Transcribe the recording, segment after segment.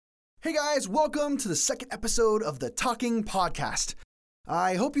Hey guys, welcome to the second episode of the Talking Podcast.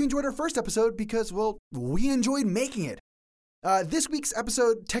 I hope you enjoyed our first episode because, well, we enjoyed making it. This week's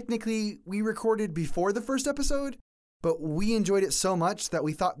episode, technically, we recorded before the first episode, but we enjoyed it so much that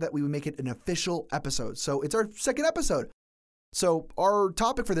we thought that we would make it an official episode. So it's our second episode. So our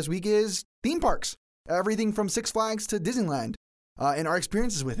topic for this week is theme parks. Everything from Six Flags to Disneyland, and our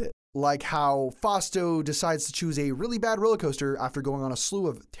experiences with it. Like how Fausto decides to choose a really bad roller coaster after going on a slew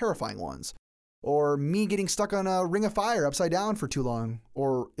of terrifying ones. Or me getting stuck on a ring of fire upside down for too long.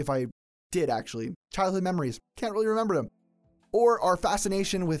 Or if I did actually. Childhood memories. Can't really remember them. Or our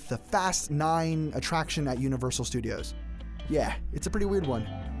fascination with the Fast 9 attraction at Universal Studios. Yeah, it's a pretty weird one.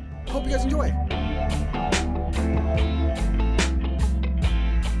 Hope you guys enjoy.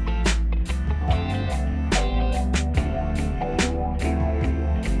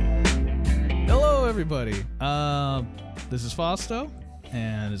 Everybody, this is Fausto,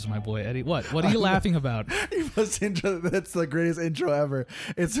 and this is my boy Eddie. What are you laughing about? That's the greatest intro ever.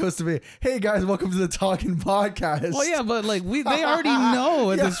 It's supposed to be, hey guys, welcome to the Talking Podcast. Well, yeah, but like they already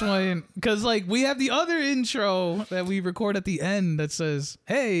know at this point, because like we have the other intro that we record at the end that says,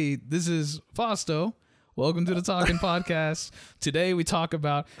 hey, this is Fausto. Welcome to the Talking Podcast. Today we talk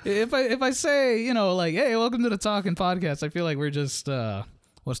about, if I say, like, hey, welcome to the Talking Podcast, I feel like we're just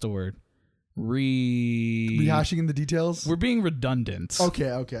what's the word? Rehashing in the details. We're being redundant. Okay.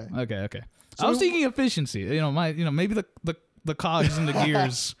 So I was thinking efficiency. Maybe the cogs and the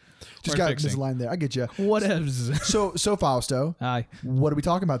gears. Just got this line there. I get you. Whatevs. So Fausto. Hi. What are we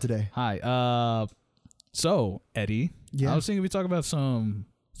talking about today? Hi. So Eddie. Yeah. I was thinking we talk about some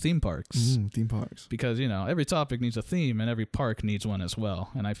theme parks. Theme parks. Because every topic needs a theme and every park needs one as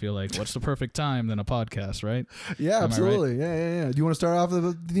well. And I feel like what's the perfect time than a podcast, right? Yeah, absolutely. Right? Yeah. Do you want to start off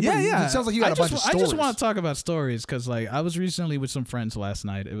the theme park? Yeah. It sounds like you got a bunch of stories. I just want to talk about stories because I was recently with some friends last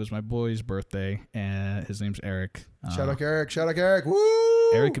night. It was my boy's birthday and his name's Eric. Shout out Eric. Woo!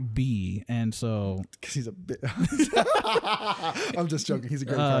 Eric B. And so because he's a bit I'm just joking. He's a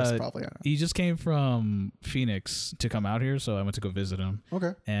great person, probably. He just came from Phoenix to come out here, so I went to go visit him.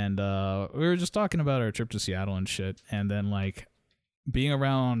 Okay. And we were just talking about our trip to Seattle and shit, and then like being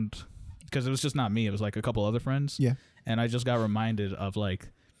around, because it was just not me, it was like a couple other friends. Yeah. And I just got reminded of like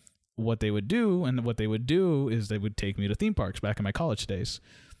what they would do, and what they would do is they would take me to theme parks back in my college days.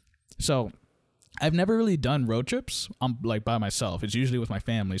 So I've never really done road trips like by myself. It's usually with my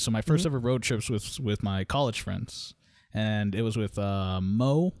family. So my first ever road trips was with my college friends, and it was with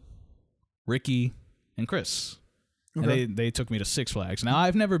Mo, Ricky, and Chris. Okay. And they took me to Six Flags. Now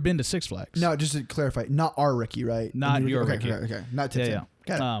I've never been to Six Flags. No, just to clarify, not our Ricky, right? Not your Ricky. Okay. Not Tim.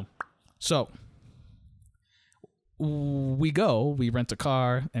 Yeah. Got it. So we rent a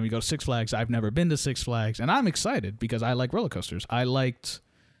car and we go to Six Flags. I've never been to Six Flags, and I'm excited because I like roller coasters. I liked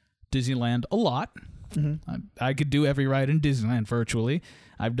Disneyland a lot. I could do every ride in Disneyland virtually.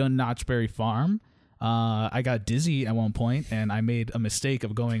 I've done Knott's Berry Farm. I got dizzy at one point, and I made a mistake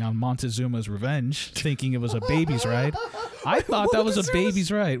of going on Montezuma's Revenge, thinking it was a baby's ride. I thought that was a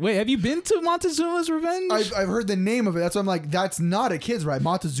baby's ride. Wait, have you been to Montezuma's Revenge? I've heard the name of it. That's why I'm like, that's not a kid's ride.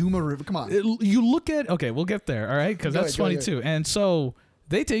 Montezuma, come on. You look at, okay, we'll get there, all right? Because that's funny too. And so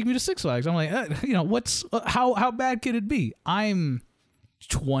they take me to Six Flags. I'm like, how bad could it be? I'm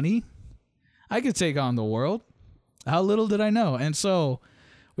 20. I could take on the world. How little did I know? And so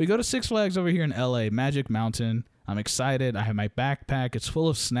we go to Six Flags over here in LA, Magic Mountain. I'm excited. I have my backpack. It's full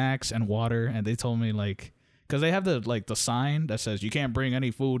of snacks and water. And they told me because they have the sign that says you can't bring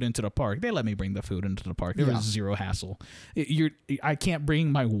any food into the park. They let me bring the food into the park. There was zero hassle. I can't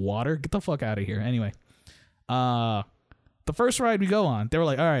bring my water. Get the fuck out of here. Anyway, the first ride we go on, they were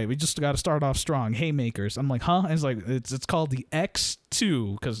like, all right, we just got to start off strong. Haymakers. I'm like, huh? And it's like, it's called the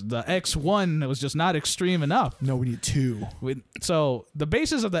X2 because the X1 was just not extreme enough. No, we need 2. So the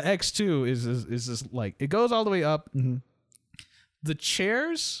basis of the X2 is just like, it goes all the way up. Mm-hmm. The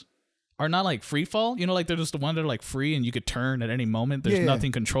chairs are not like free fall. Like they're just the ones that are like free and you could turn at any moment. There's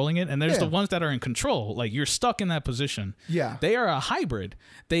nothing controlling it. And there's the ones that are in control. Like you're stuck in that position. Yeah. They are a hybrid.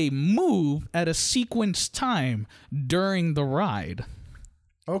 They move at a sequenced time during the ride.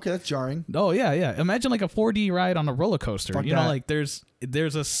 Okay, that's jarring. Oh yeah. Imagine like a 4D ride on a roller coaster. Fuck you know, that. like there's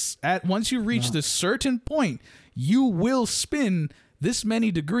once you reach this certain point, you will spin this many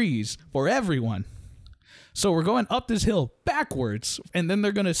degrees for everyone. So we're going up this hill backwards, and then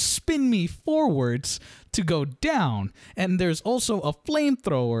they're going to spin me forwards to go down. And there's also a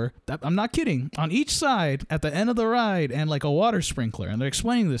flamethrower, I'm not kidding, on each side at the end of the ride, and like a water sprinkler. And they're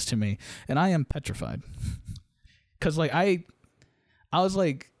explaining this to me, and I am petrified. Because like I was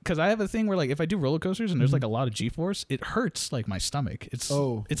like, because I have a thing where like if I do roller coasters and there's like a lot of G-force, it hurts like my stomach. It's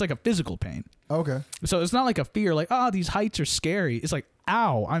like a physical pain. Okay. So it's not like a fear like, oh, these heights are scary. It's like,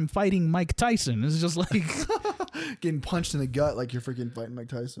 ow, I'm fighting Mike Tyson. It's just like getting punched in the gut like you're freaking fighting Mike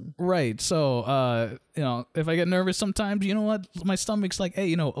Tyson. Right. So, if I get nervous sometimes, you know what? My stomach's like,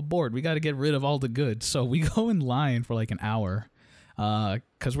 hey, abort. We got to get rid of all the goods. So we go in line for like an hour.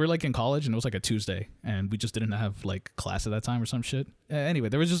 Because we're like in college and it was like a Tuesday and we just didn't have like class at that time or some shit. Anyway,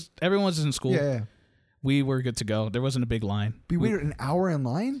 there was just everyone was in school. Yeah. We were good to go. There wasn't a big line. We waited an hour in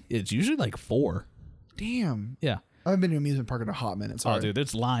line? It's usually like 4. Damn. Yeah. I haven't been to an amusement park in a hot minute. Sorry. Oh, dude,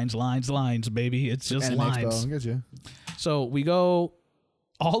 it's lines, baby. It's just lines. I get you. So we go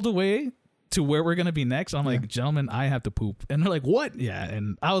all the way to where we're gonna be next. I'm like, gentlemen, I have to poop, and they're like, what? Yeah,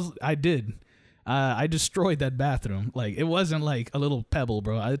 and I did. I destroyed that bathroom. Like, it wasn't like a little pebble,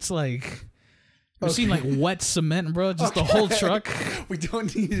 bro. It's like, you've seen like wet cement, bro. Just the whole truck. We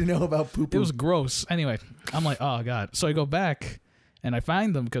don't need to know about poop. It was gross. Anyway, I'm like, oh God. So I go back and I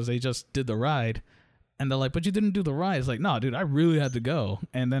find them because they just did the ride. And they're like, but you didn't do the ride. It's like, no, dude, I really had to go.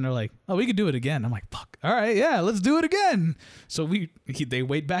 And then they're like, oh, we could do it again. I'm like, fuck. All right, yeah, let's do it again. So they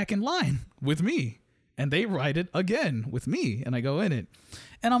wait back in line with me. And they ride it again with me. And I go in it.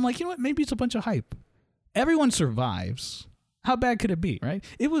 And I'm like, you know what? Maybe it's a bunch of hype. Everyone survives. How bad could it be, right?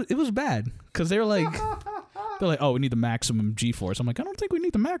 It was bad. Because they're like, oh, we need the maximum G-force. I'm like, I don't think we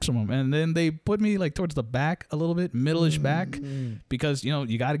need the maximum. And then they put me like towards the back a little bit, middle-ish back. Because,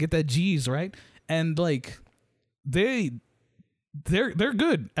 you got to get that G's, right? And like they're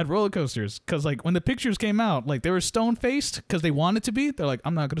good at roller coasters because like when the pictures came out, like they were stone faced because they wanted to be. They're like,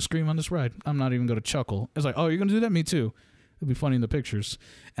 I'm not gonna scream on this ride. I'm not even gonna chuckle. It's like, oh, you're gonna do that? Me too. It'll be funny in the pictures.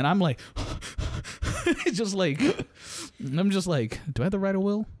 And I'm like, just like, I'm just like, do I have the right of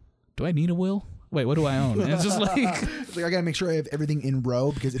will? Do I need a will? Wait, what do I own? And it's just like, it's like I gotta make sure I have everything in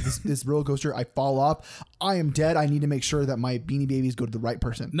row because if this roller coaster I fall off, I am dead. I need to make sure that my Beanie Babies go to the right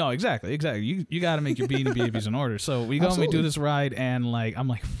person. No, exactly. You got to make your Beanie Babies in order. So we go and we do this ride, and like I'm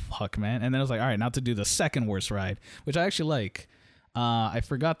like, fuck, man. And then I was like, all right, now to do the second worst ride, which I actually like. I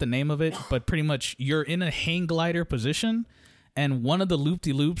forgot the name of it, but pretty much you're in a hang glider position, and one of the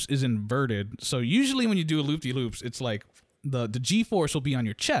loop-de-loops is inverted. So usually when you do a loop-de-loops, it's like the G-force will be on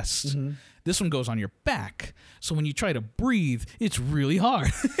your chest. Mm-hmm. This one goes on your back. So when you try to breathe, it's really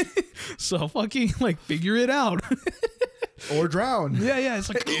hard. So fucking like figure it out. Or drown. Yeah. It's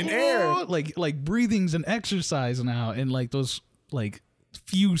like in air. Like breathing's an exercise now in like those like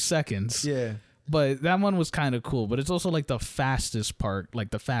few seconds. Yeah. But that one was kind of cool. But it's also like the fastest part, like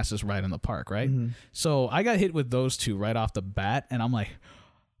the fastest ride in the park, right? Mm-hmm. So I got hit with those two right off the bat, and I'm like,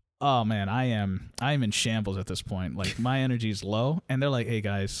 oh man, I am in shambles at this point. Like my energy is low, and they're like, hey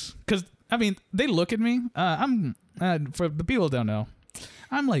guys, because I mean they look at me. I'm for the people who don't know,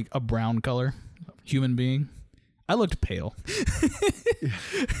 I'm like a brown color human being. I looked pale.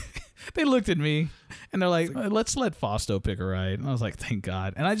 They looked at me and they're like, let's let Fausto pick a ride. And I was like, thank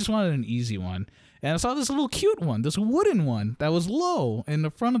God. And I just wanted an easy one. And I saw this little cute one, this wooden one that was low in the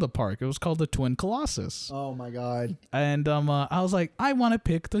front of the park. It was called the Twin Colossus. Oh my God. And I was like, I want to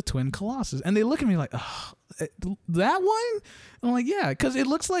pick the Twin Colossus. And they look at me like, oh, that one? I'm like, yeah, because it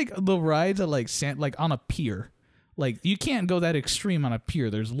looks like the rides at like on a pier. Like you can't go that extreme on a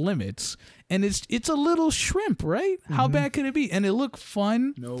pier. There's limits. And it's a little shrimp, right? Mm-hmm. How bad could it be? And it looked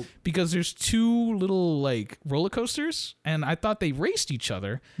fun. Nope. Because there's two little like roller coasters, and I thought they raced each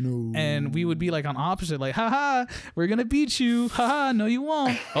other. No. And we would be like on opposite, like, haha, we're gonna beat you. Haha, no you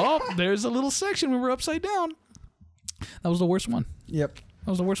won't. Oh, there's a little section where we're upside down. That was the worst one. Yep.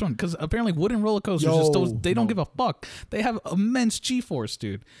 That was the worst one. Because apparently wooden roller coasters they don't give a fuck. They have immense G-force,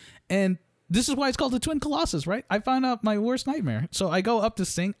 dude. And this is why it's called the Twin Colossus, right? I found out my worst nightmare. So I go up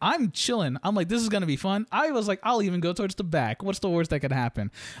this thing. I'm chilling. I'm like, this is going to be fun. I was like, I'll even go towards the back. What's the worst that could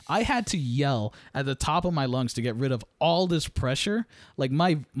happen? I had to yell at the top of my lungs to get rid of all this pressure. Like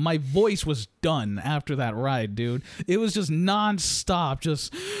my voice was done after that ride, dude. It was just nonstop.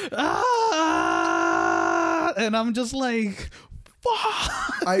 Just, and I'm just like,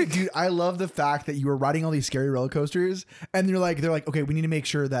 I love the fact that you were riding all these scary roller coasters and they're like, okay, we need to make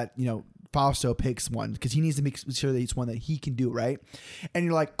sure that, Fausto picks one because he needs to make sure that it's one that he can do, right? And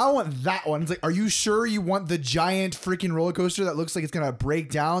you're like, I want that one. It's like, are you sure you want the giant freaking roller coaster that looks like it's gonna break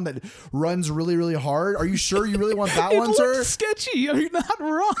down, that runs really, really hard? Are you sure you really want that one, sir? It's sketchy. You're not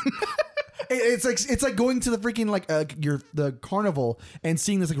wrong. It's like going to the freaking the carnival and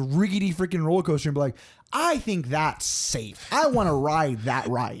seeing this like rickety freaking roller coaster and be like, I think that's safe. I want to ride that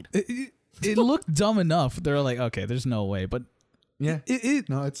ride. It looked dumb enough. They're like, okay, there's no way, but Yeah.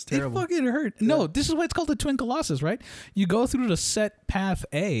 No, it's terrible. It fucking hurt. Yeah. No, this is why it's called the Twin Colossus, right? You go through the set path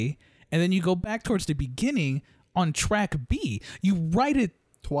A, and then you go back towards the beginning on track B. You ride it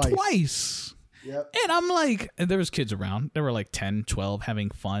twice. Yep. And I'm like, and there was kids around. There were like 10, 12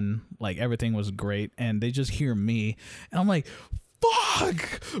 having fun. Like everything was great. And they just hear me. And I'm like,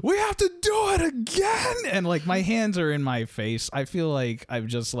 fuck, we have to do it again. And like my hands are in my face. I feel like I've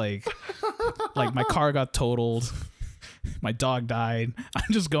just like my car got totaled. My dog died.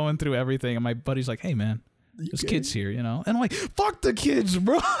 I'm just going through everything. And my buddy's like, hey man, there's kids here, you know? And I'm like, fuck the kids,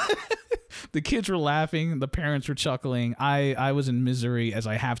 bro. The kids were laughing. The parents were chuckling. I was in misery as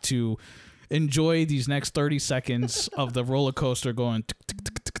I have to enjoy these next 30 seconds of the roller coaster going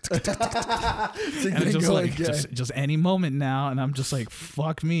and it's just like just any moment now, and I'm just like,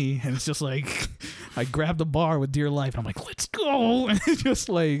 fuck me. And it's just like I grabbed the bar with dear life and I'm like, let's go. And it's just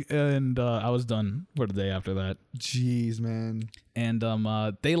like, and I was done for the day after that. Jeez, man. And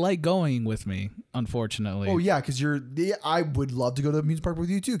they like going with me, unfortunately. Oh yeah, because I would love to go to the amusement park with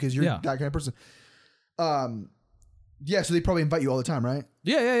you too, because you're that kind of person. Yeah, so they probably invite you all the time, right?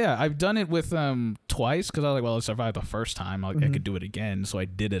 Yeah. I've done it with twice because I was like, well, I survived the first time. I could do it again, so I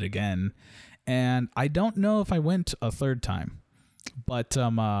did it again. And I don't know if I went a third time, but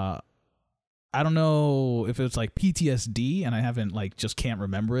I don't know if it's like PTSD and I haven't just can't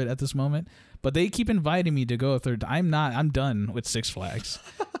remember it at this moment. But they keep inviting me to go a third time. I'm done with Six Flags.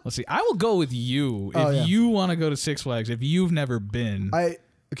 Let's see. I will go with you if you want to go to Six Flags if you've never been.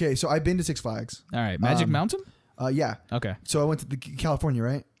 Okay, so I've been to Six Flags. All right, Magic Mountain? Yeah. Okay. So I went to California,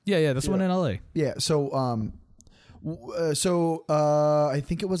 right? Yeah. That's one in LA. Yeah. So, I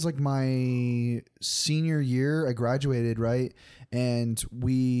think it was like my senior year. I graduated, right? And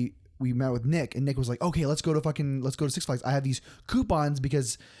we met with Nick, and Nick was like, "Okay, let's go to Six Flags. I have these coupons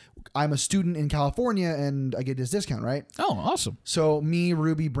because I'm a student in California, and I get this discount, right?" Oh, awesome. So me,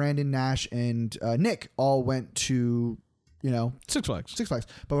 Ruby, Brandon, Nash, and Nick all went to. Six Flags.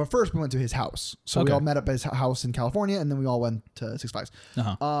 But first we went to his house. So we all met up at his house in California, and then we all went to Six Flags.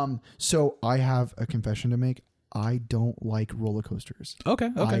 Uh-huh. So I have a confession to make. I don't like roller coasters. Okay.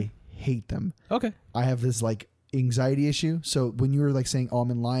 I hate them. Okay. I have this anxiety issue. So when you were saying, "Oh,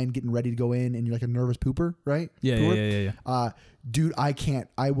 I'm in line, getting ready to go in," and you're like a nervous pooper, right? Yeah. Dude, I can't.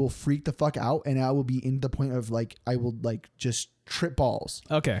 I will freak the fuck out, and I will be in the point of I will just trip balls.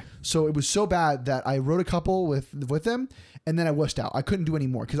 Okay. So it was so bad that I rode a couple with them, and then I wussed out. I couldn't do any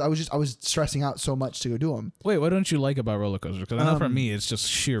more because I was stressing out so much to go do them. Wait, what don't you like about roller coasters? Because I know for me it's just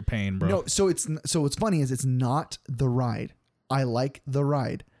sheer pain, bro. No, so what's funny is it's not the ride. I like the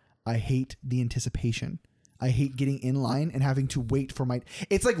ride. I hate the anticipation. I hate getting in line and having to wait for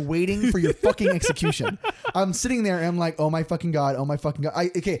it's like waiting for your fucking execution. I'm sitting there and I'm like, oh my fucking God.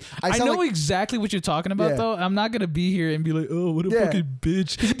 I know exactly what you're talking about though. I'm not going to be here and be like, oh, what a fucking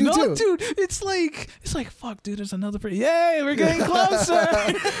bitch. No, dude, it's like, fuck, dude, there's another person. Yay, we're getting closer.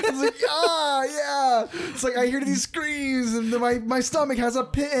 It's like, yeah. It's like I hear these screams and my stomach has a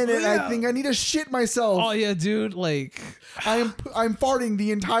pit in it. I think I need to shit myself. Oh yeah, dude. I'm farting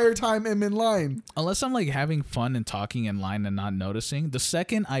the entire time I'm in line. Unless I'm having fun and talking in line and not noticing, the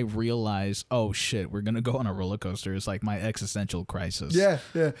second I realize, oh shit, we're gonna go on a roller coaster, is my existential crisis. Yeah.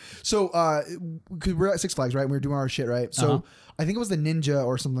 So, because we're at Six Flags, right? And we were doing our shit, right? So I think it was the Ninja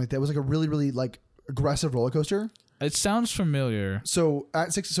or something like that. It was a really, really aggressive roller coaster. It sounds familiar. So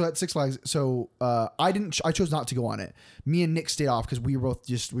at Six Flags, I chose not to go on it. Me and Nick stayed off because we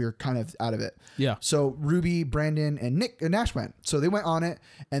were kind of out of it. Yeah. So Ruby, Brandon, and Nick and Nash went. So they went on it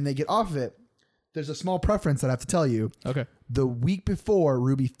and they get off of it. There's a small preference that I have to tell you. Okay. The week before,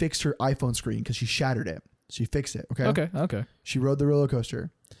 Ruby fixed her iPhone screen because she shattered it. She fixed it. Okay. Okay. She rode the roller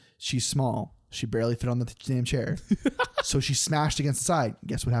coaster. She's small. She barely fit on the damn chair. So she smashed against the side.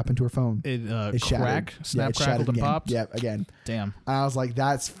 Guess what happened to her phone? It shattered. Snap, crackled, and popped? Yeah, again. Damn. And I was like,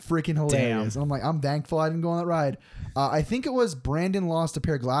 that's freaking hilarious. And I'm like, I'm thankful I didn't go on that ride. I think it was Brandon lost a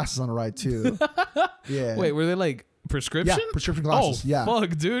pair of glasses on a ride too. Yeah. Wait, were they prescription? Yeah, prescription glasses. Oh, yeah.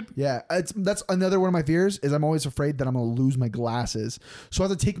 Fuck, dude. Yeah. That's another one of my fears is I'm always afraid that I'm going to lose my glasses. So I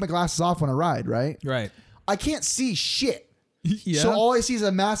have to take my glasses off on a ride, right? Right. I can't see shit. Yeah. So all I see is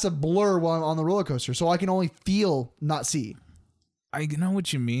a massive blur while I'm on the roller coaster. So I can only feel, not see. I know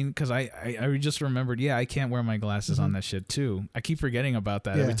what you mean because I just remembered. Yeah, I can't wear my glasses on that shit too. I keep forgetting about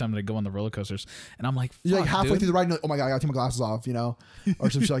that every time that I go on the roller coasters, and I'm like, you're halfway through the ride, and you're like, oh my God, I gotta take my glasses off, or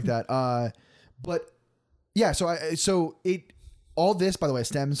some shit like that. But yeah, so all this, by the way,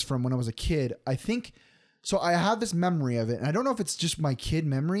 stems from when I was a kid. I think so. I have this memory of it, and I don't know if it's just my kid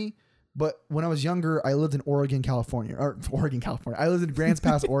memory, But when I was younger, I lived in Oregon, California. I lived in Grants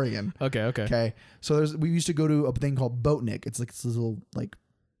Pass, Oregon. Okay. So we used to go to a thing called Boatnik. It's like this little like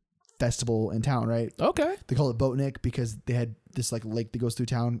festival in town, right? Okay. They call it Boatnik because they had this like lake that goes through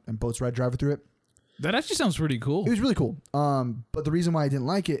town and boats ride driving through it. That actually sounds pretty cool. It was really cool. But the reason why I didn't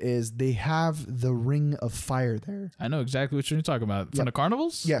like it is they have the Ring of Fire there. I know exactly what you're talking about. From the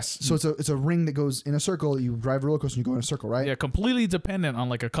carnivals? Yes. So it's a ring that goes in a circle. You drive a roller coaster and you go in a circle, right? Yeah, completely dependent on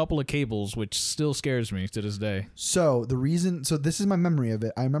like a couple of cables, which still scares me to this day. So this is my memory of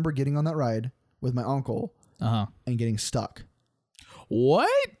it. I remember getting on that ride with my uncle and getting stuck. What?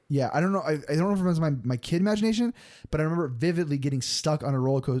 Yeah, I don't know. I don't know if it was my kid imagination, but I remember vividly getting stuck on a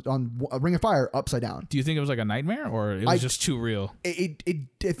roller coaster on a Ring of Fire upside down. Do you think it was like a nightmare or it was just too real? I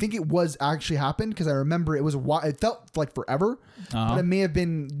think it was actually happened because I remember it was it felt like forever, but it may have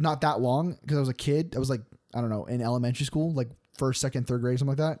been not that long because I was a kid. I was like, I don't know, in elementary school, like first, second, third grade,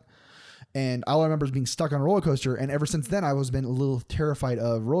 something like that. And all I remember is being stuck on a roller coaster. And ever since then, I was been a little terrified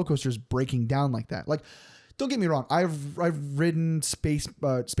of roller coasters breaking down like that. Like, don't get me wrong. I've ridden Space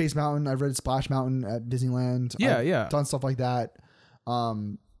Mountain. I've ridden Splash Mountain at Disneyland. I've done stuff like that.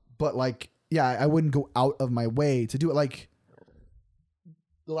 But like, yeah, I wouldn't go out of my way to do it. Like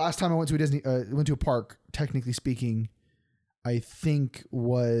the last time I went to a park, technically speaking, I think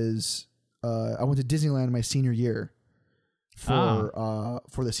was I went to Disneyland my senior year for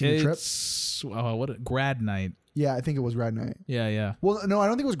the senior trip. What grad night? Yeah, I think it was grad night. Yeah. Well, no, I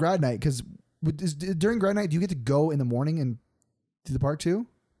don't think it was grad night because. During grad night, do you get to go in the morning and to the park too?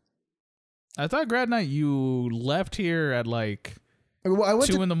 I thought grad night you left here at like I went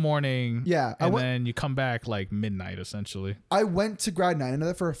 2 in the morning. Yeah. Then you come back like midnight essentially. I went to grad night. I know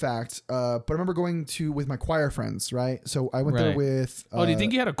that for a fact. But I remember going with my choir friends, right? So I went there with. Do you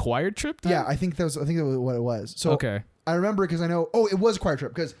think you had a choir trip then? Yeah, I think that was what it was. So okay. I remember because I know. Oh, it was a choir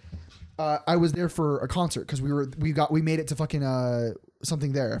trip because I was there for a concert because we made it to fucking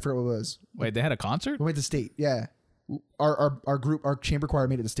something there. I forget what it was. Wait, they had a concert? We went to state. Yeah. Our group, our chamber choir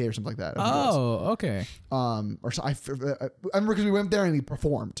made it to state or something like that. Okay. Or so I remember because we went there and we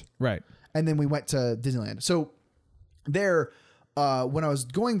performed. Right. And then we went to Disneyland. So there, when I was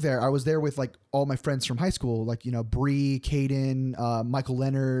going there, I was there with like all my friends from high school, like, you know, Bree, Caden, Michael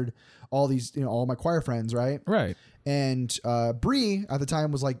Leonard, all these, you know, all my choir friends. Right. Right. And Bree at the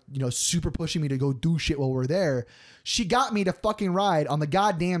time was like, you know, super pushing me to go do shit while we're there. She got me to fucking ride on the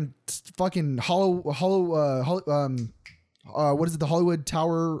goddamn fucking what is it? The Hollywood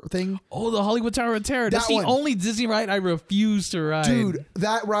Tower thing? Oh, the Hollywood Tower of Terror. That's the only Disney ride I refuse to ride. Dude,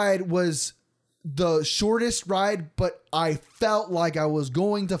 that ride was the shortest ride, but I felt like I was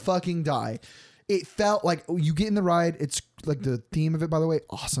going to fucking die. It felt like you get in the ride. It's like the theme of it, by the way,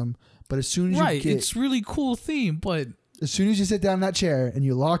 awesome. But as soon as it's really cool theme, but as soon as you sit down in that chair and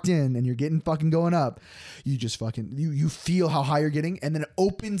you're locked in and you're getting fucking going up, you just fucking you feel how high you're getting, and then it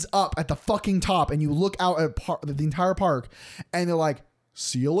opens up at the fucking top, and you look out at the entire park, and they're like,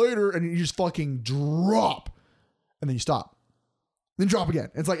 "See you later," and you just fucking drop, and then you stop, then drop again.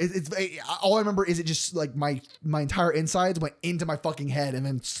 It's like it's all I remember is it just like my entire insides went into my fucking head and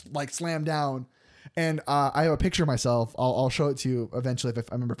then like slammed down. And I have a picture of myself. I'll show it to you eventually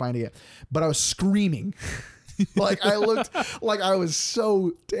if I remember finding it. But I was screaming. Like I looked like I was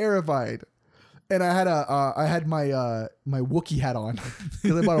so terrified. And I had my Wookiee hat on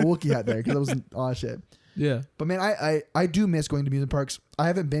because I bought a Wookiee hat there because I was shit. Yeah. But man, I do miss going to amusement parks. I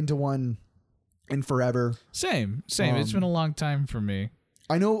haven't been to one in forever. Same. It's been a long time for me.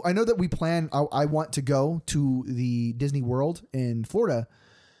 I know that we plan. I want to go to the Disney World in Florida.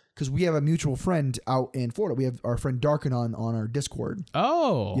 Because we have a mutual friend out in Florida. We have our friend Darkin on our Discord.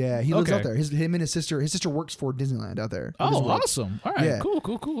 Oh. Yeah, he lives out there. Him and his sister works for Disneyland out there. Oh, awesome. All right, yeah.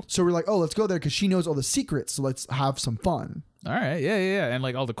 Cool. So we're like, oh, let's go there because she knows all the secrets. So let's have some fun. All right, yeah. And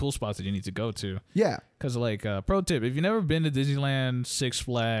like all the cool spots that you need to go to. Yeah. Because like, pro tip, if you've never been to Disneyland, Six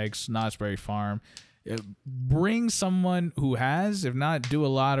Flags, Knott's Berry Farm, bring someone who has. If not, do a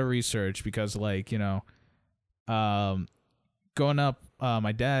lot of research because like, you know, growing up,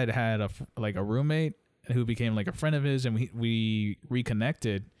 my dad had a roommate who became like a friend of his, and we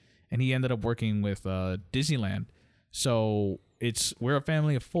reconnected, and he ended up working with Disneyland. So we're a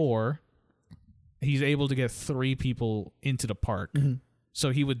family of 4. He's able to get 3 people into the park. Mm-hmm. So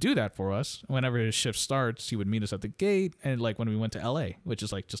he would do that for us. Whenever his shift starts, he would meet us at the gate, and like when we went to LA, which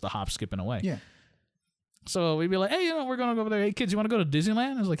is like just a hop, skip, and away. Yeah. So we'd be like, hey, you know, we're going to go over there. Hey, kids, you want to go to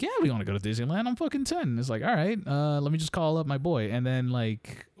Disneyland? I was like, yeah, we want to go to Disneyland. I'm fucking 10. It's like, all right, let me just call up my boy. And then,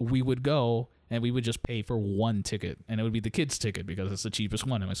 like, we would go, and we would just pay for one ticket. And it would be the kids' ticket because it's the cheapest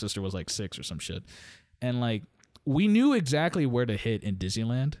one. And my sister was, like, 6 or some shit. And, like, we knew exactly where to hit in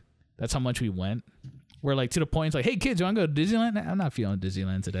Disneyland. That's how much we went. We're like to the point, it's like, hey kids, you want to go to Disneyland? I'm not feeling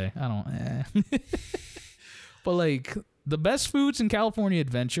Disneyland today. I don't. But like the best foods in California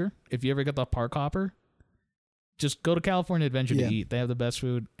Adventure, if you ever get the park hopper, just go to California Adventure to eat. They have the best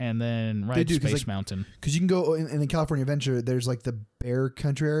food, and then ride Space Mountain. Because you can go in the California Adventure. There's like the Bear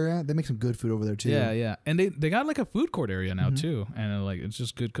Country area. They make some good food over there too. Yeah, and they got like a food court area now too, and like it's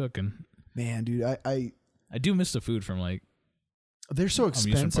just good cooking. Man, dude, I do miss the food from like. They're so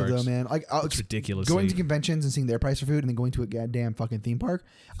expensive though, man. Like it's ridiculous. Going to conventions and seeing their price for food, and then going to a goddamn fucking theme park.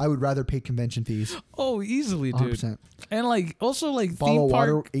 I would rather pay convention fees. Oh, easily, dude. 100%. And like also like bottle theme of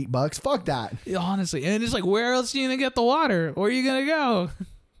water, park, $8. Fuck that. Honestly, and it's like, where else are you gonna get the water? Where are you gonna go?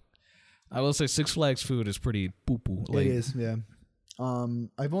 I will say Six Flags food is pretty poo poo. Like, it is, yeah.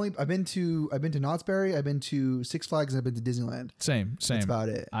 I've been to Knott's Berry, I've been to Six Flags, and I've been to Disneyland. Same. That's about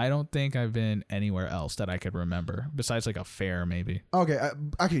it. I don't think I've been anywhere else that I could remember besides like a fair, maybe. Okay,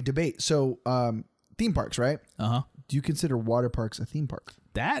 actually, debate. So, theme parks, right? Do you consider water parks a theme park?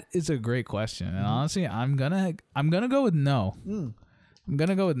 That is a great question, and honestly, I'm gonna go with no. I'm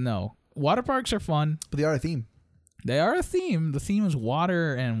gonna go with no. Water parks are fun, but they are a theme. They are a theme. The theme is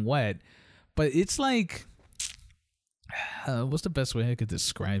water and wet, but it's like. What's the best way I could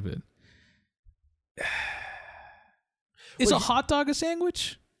describe it? Is a hot dog a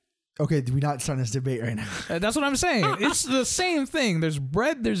sandwich? Okay, we're not starting this debate right now. That's what I'm saying. It's the same thing. There's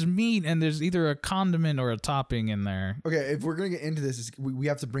bread, there's meat, and there's either a condiment or a topping in there. Okay, if we're going to get into this, we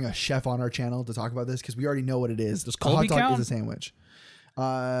have to bring a chef on our channel to talk about this because we already know what it is. Does Colby count? A hot dog count? is a sandwich.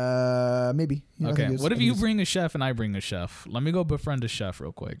 Maybe. Okay, what if you bring a chef and I bring a chef? Let me go befriend a chef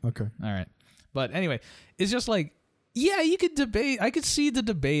real quick. Okay. All right. But anyway, it's just like, yeah, you could debate. I could see the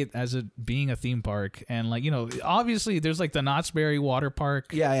debate as it being a theme park. And like, obviously there's like the Knott's Berry water park.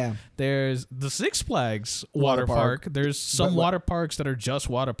 Yeah. There's the Six Flags water park. There's some water parks that are just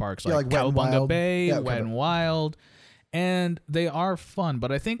water parks. Like Cowabunga Bay, Wet and Wild. And they are fun.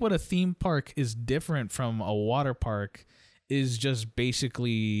 But I think what a theme park is different from a water park is just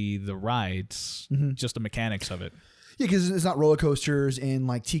basically the rides, just the mechanics of it. Yeah, because it's not roller coasters and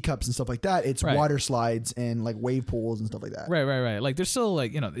like teacups and stuff like that. It's water slides and like wave pools and stuff like that. Right. Like there's still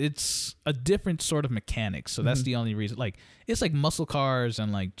like, it's a different sort of mechanics. So that's the only reason. Like it's like muscle cars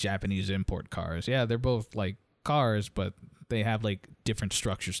and like Japanese import cars. Yeah, they're both like cars, but they have like different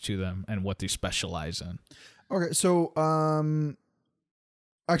structures to them and what they specialize in. Okay, so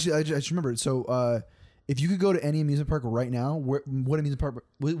actually I just remembered. So if you could go to any amusement park right now, what amusement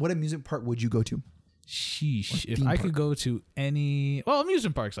park would you go to? Sheesh. If I could go to any... Well,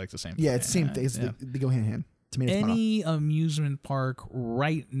 amusement park's like the same thing. Yeah, it's the same thing. They go hand in hand. Any amusement park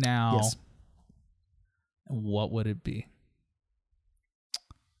right now, yes. What would it be?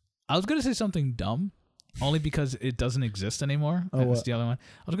 I was going to say something dumb, only because it doesn't exist anymore. That's the other one.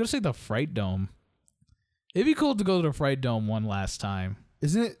 I was going to say the Fright Dome. It'd be cool to go to the Fright Dome one last time.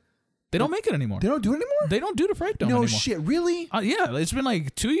 Isn't it? They don't make it anymore. They don't do it anymore? They don't do the Fright Dome anymore. No shit, really? Yeah, it's been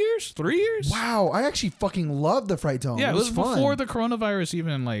like 2 years, 3 years. Wow, I actually fucking love the Fright Dome. Yeah, it was fun. Before the coronavirus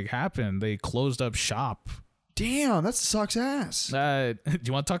even like happened. They closed up shop. Damn, that sucks ass. Do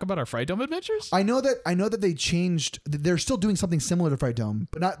you want to talk about our Fright Dome adventures? I know that they changed. They're still doing something similar to Fright Dome,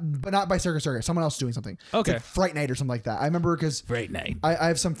 but not by Circus Circus. Someone else is doing something. Okay, like Fright Night or something like that. I remember because Fright Night. I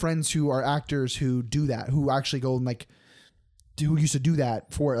have some friends who are actors who do that, who actually go and like. Who used to do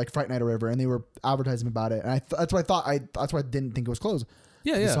that for like Fright Night or whatever, and they were advertising about it, and that's what I thought. That's why I didn't think it was closed.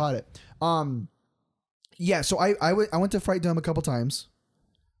 Yeah. I saw it. Yeah. So I went to Fright Dome a couple times,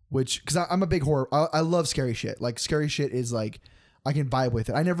 which because I'm a big horror. I love scary shit. Like scary shit is like I can vibe with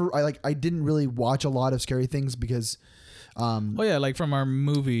it. I didn't really watch a lot of scary things because. Like from our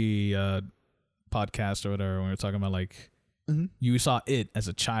movie podcast or whatever, when we were talking about like. You saw it as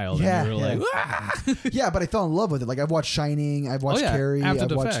a child, and you were like, "Ah!" Yeah, but I fell in love with it. Like I've watched Shining, I've watched Carrie, I've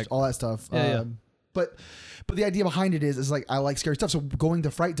watched all that stuff. But the idea behind it is like I like scary stuff. So going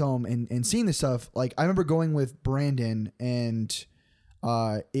to Fright Dome and seeing this stuff, like I remember going with Brandon, and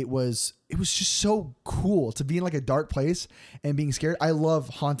it was just so cool to be in like a dark place and being scared. I love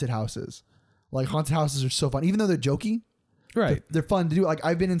haunted houses. Like haunted houses are so fun, even though they're jokey. Right. They're fun to do. Like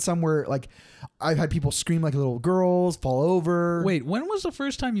I've been in somewhere like I've had people scream like little girls, fall over. Wait, when was the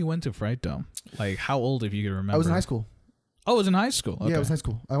first time you went to Fright Dome? Like how old, if you can remember? I was in high school. Oh, it was in high school. Okay. Yeah, I was in high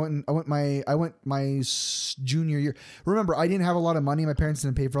school. I went my junior year. Remember, I didn't have a lot of money. My parents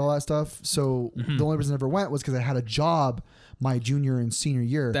didn't pay for all that stuff. So the only reason I ever went was because I had a job my junior and senior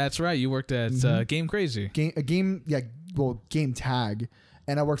year. That's right. You worked at Game Crazy. Game Tag,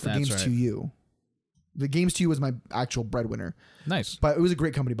 and I worked for Games 2U. The Games 2U was my actual breadwinner. Nice. But it was a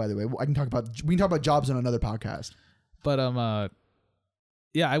great company, by the way. We can talk about jobs on another podcast. But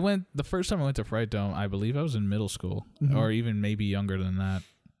Yeah, I went the first time I went to Fright Dome. I believe I was in middle school, or even maybe younger than that.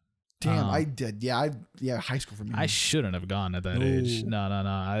 Damn, I did. Yeah, high school for me. I shouldn't have gone at that age. No.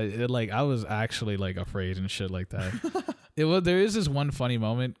 I was actually like afraid and shit like that. There is this one funny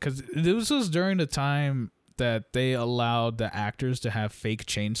moment because this was during the time that they allowed the actors to have fake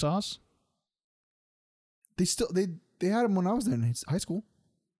chainsaws. They had them when I was there in high school.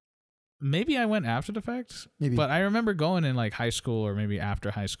 Maybe I went after the fact. Maybe, but I remember going in like high school or maybe after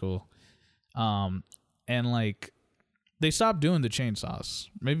high school, and like they stopped doing the chainsaws.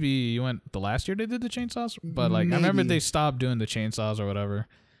 Maybe you went the last year they did the chainsaws, but like maybe. I remember they stopped doing the chainsaws or whatever.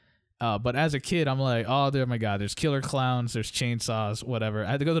 But as a kid, I'm like, oh my god, there's killer clowns, there's chainsaws, whatever.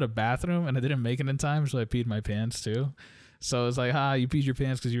 I had to go to the bathroom and I didn't make it in time, so I peed my pants too. So it's like, you peed your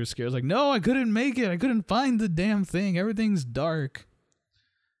pants because you were scared. I was like, no, I couldn't make it. I couldn't find the damn thing. Everything's dark.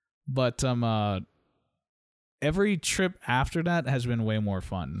 But every trip after that has been way more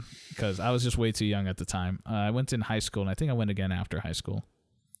fun because I was just way too young at the time. I went in high school, and I think I went again after high school.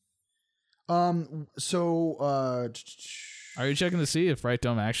 So, are you checking to see if Fright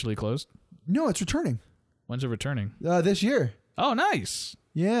Dome actually closed? No, it's returning. When's it returning? This year. Oh, nice.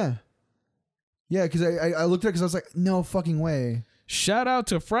 Yeah. Yeah, because I looked at it because I was like, no fucking way. Shout out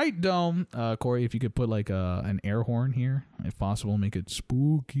to Fright Dome. Corey, if you could put like an air horn here, if possible, make it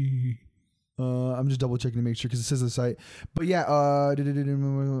spooky. I'm just double checking to make sure because it says the site. But yeah,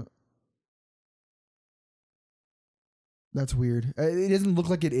 that's weird. It doesn't look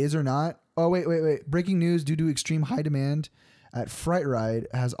like it is or not. Oh, wait. Breaking news. Due to extreme high demand at Fright Ride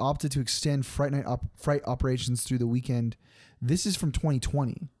has opted to extend Fright Night Fright operations through the weekend. This is from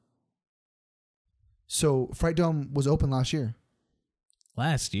 2020. So Fright Dome was open last year.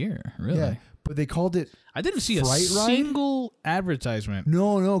 Last year? Really? Yeah, but they called it I didn't see Fright a Ride? Single advertisement.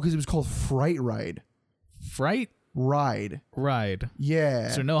 No, because it was called Fright Ride. Fright? Ride.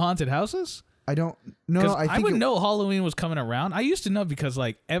 Yeah. So no haunted houses? I don't know. I would know Halloween was coming around. I used to know because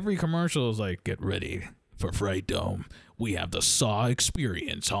like every commercial was like, get ready for Fright Dome. We have the Saw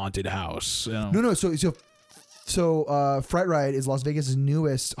Experience haunted house. No. So Fright Ride is Las Vegas'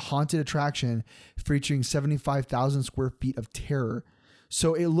 newest haunted attraction featuring 75,000 square feet of terror.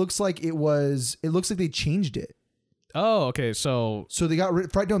 So it looks like they changed it. Oh, okay. So they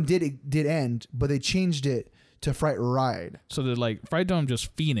got Fright Dome did end, but they changed it to Fright Ride. So the like Fright Dome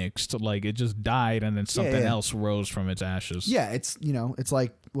just phoenixed, like it just died and then something else rose from its ashes. Yeah, it's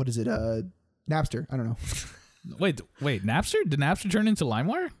like, what is it? Napster. I don't know. Wait, Napster? Did Napster turn into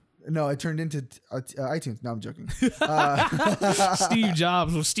LimeWire? No, it turned into iTunes. No, I'm joking. Steve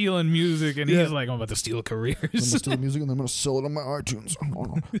Jobs was stealing music, and he's like, I'm about to steal careers. I'm going to steal music, and then I'm going to sell it on my iTunes.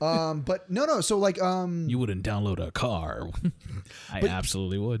 But no. So like, you wouldn't download a car. I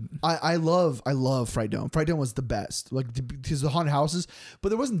absolutely would. I love Fright Dome. Fright Dome was the best, like because the haunted houses. But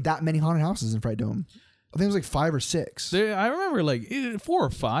there wasn't that many haunted houses in Fright Dome. I think it was like 5 or 6. I remember like 4 or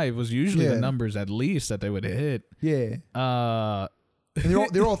 5 was usually the numbers at least that they would hit. Yeah. And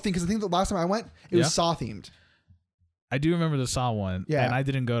they're all themed because I think the last time I went, it was Saw themed. I do remember the Saw one. Yeah, and I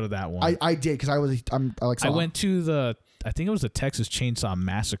didn't go to that one. I did because I like Saw. I went to I think it was the Texas Chainsaw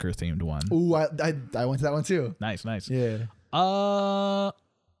Massacre themed one. Ooh, I went to that one too. Nice. Yeah. Were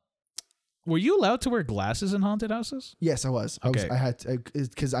you allowed to wear glasses in haunted houses? Yes, I was. Okay. I had to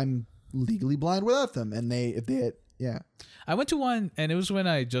because I'm legally blind without them, and if they had, I went to one, and it was when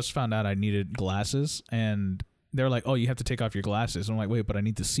I just found out I needed glasses, and they're like, oh, you have to take off your glasses. I'm like, wait, but I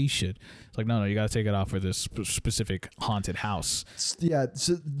need to see shit. It's like, no, you got to take it off for this specific haunted house. Yeah,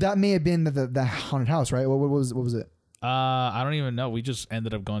 so that may have been the haunted house, right? What was it? I don't even know. We just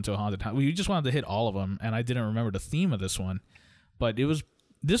ended up going to a haunted house. We just wanted to hit all of them, and I didn't remember the theme of this one. But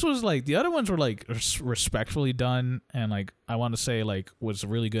this was like, the other ones were like respectfully done, and like, I want to say like was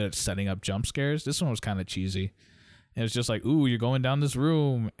really good at setting up jump scares. This one was kind of cheesy. And it's just like, ooh, you're going down this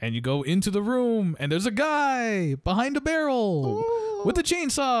room, and you go into the room, and there's a guy behind a barrel with a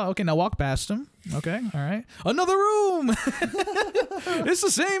chainsaw. Okay, now walk past him. Okay, all right. Another room. It's the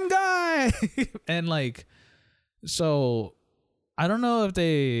same guy. And like, so I don't know if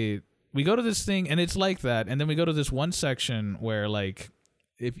we go to this thing, and it's like that, and then we go to this one section where like,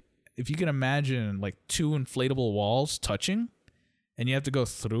 if you can imagine like 2 inflatable walls touching, and you have to go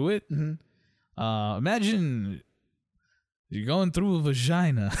through it. Mm-hmm. Imagine you're going through a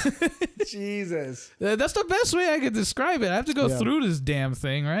vagina. Jesus. That's the best way I could describe it. I have to go through this damn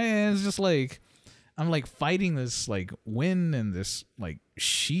thing, right? And it's just like, I'm like fighting this like wind and this like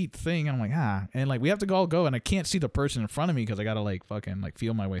sheet thing. And I'm like, and like we have to all go, and I can't see the person in front of me because I got to like fucking like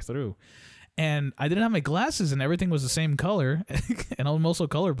feel my way through. and I didn't have my glasses, and everything was the same color, and I'm also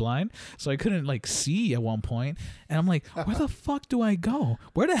colorblind, so I couldn't like see at one point. And I'm like, where the fuck do I go?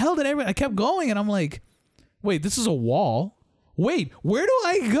 Where the hell did I kept going, and I'm like, wait, this is a wall. Wait, where do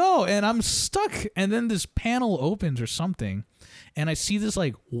I go? And I'm stuck. And then this panel opens or something, and I see this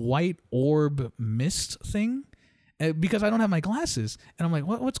like white orb mist thing. Because I don't have my glasses, and I'm like,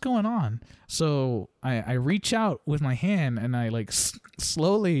 what's going on? So I reach out with my hand, and I like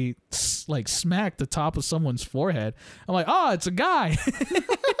slowly like smack the top of someone's forehead. I'm like, oh, it's a guy.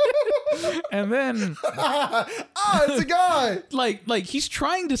 And then it's a guy. Like he's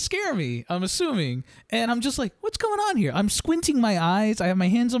trying to scare me, I'm assuming, and I'm just like, what's going on here? I'm squinting my eyes. I have my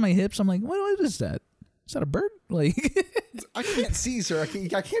hands on my hips. I'm like, what is that? Is that a bird? Like, I can't see, sir. I can't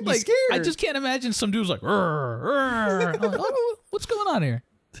be like, scared. I just can't imagine some dude's like, "Rrr, rrr." I'm like, oh, what's going on here?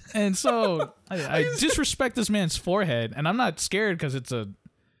 And so I disrespect this man's forehead, and I'm not scared because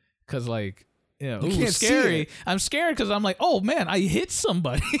like, you know, you can't scary. I'm scared because I'm like, oh man, I hit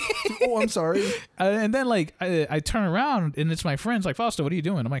somebody. Oh, I'm sorry. And then like I turn around, and it's my friends like, Fausto, what are you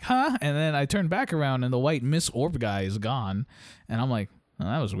doing? I'm like, huh? And then I turn back around, and the white Miss Orb guy is gone, and I'm like, oh,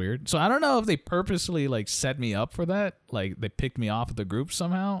 that was weird. So I don't know if they purposely like set me up for that, like they picked me off of the group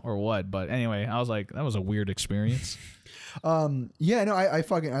somehow or what. But anyway, I was like, that was a weird experience. Yeah, no, I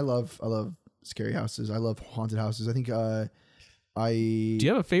love scary houses. I love haunted houses. I think Do you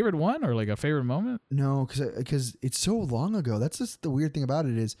have a favorite one or like a favorite moment? No, because it's so long ago. That's just the weird thing about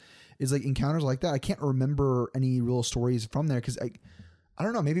it is like encounters like that. I can't remember any real stories from there because I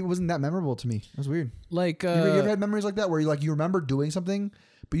don't know. Maybe it wasn't that memorable to me. It was weird. Like, you ever had memories like that where you remember doing something,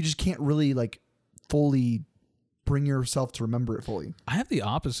 but you just can't really like fully bring yourself to remember it fully? I have the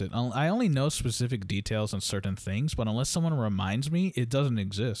opposite. I only know specific details on certain things, but unless someone reminds me, it doesn't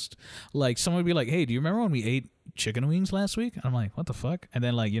exist. Like someone would be like, hey, do you remember when we ate chicken wings last week? And I'm like, what the fuck? And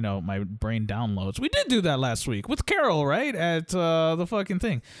then like, you know, my brain downloads. We did do that last week with Carol, right? At the fucking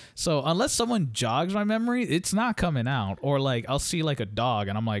thing. So unless someone jogs my memory, it's not coming out. Or like I'll see like a dog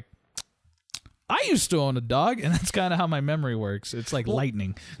and I'm like, I used to own a dog, and that's kind of how my memory works. It's like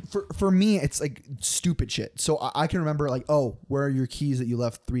lightning. For me, it's like stupid shit. So I can remember like, oh, where are your keys that you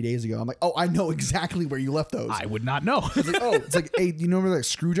left 3 days ago? I'm like, oh, I know exactly where you left those. I would not know. It's like, oh, it's like, hey, you know where that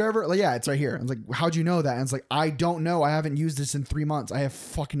screwdriver? Like, yeah, it's right here. I was like, how'd you know that? And it's like, I don't know. I haven't used this in 3 months. I have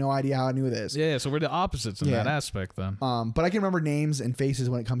fucking no idea how I knew this. Yeah, so we're the opposites in that aspect then. But I can remember names and faces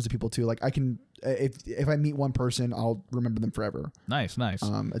when it comes to people too. Like I can, if I meet one person, I'll remember them forever. Nice.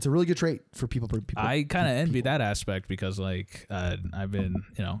 It's a really good trait for people. I kind of envy that aspect because like I've been,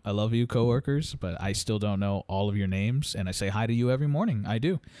 you know, I love you coworkers, but I still don't know all of your names, and I say hi to you every morning. I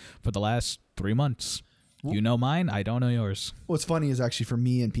do for the last 3 months. You know mine. I don't know yours. What's funny is actually for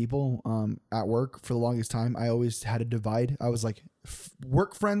me and people at work for the longest time, I always had a divide. I was like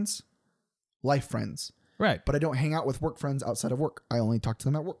work friends, life friends. Right. But I don't hang out with work friends outside of work. I only talk to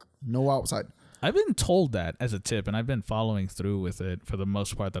them at work. No outside. I've been told that as a tip, and I've been following through with it for the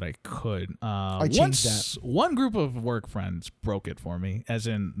most part that I could. I changed that. One group of work friends broke it for me, as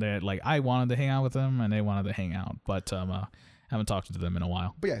in that like I wanted to hang out with them and they wanted to hang out, but haven't talked to them in a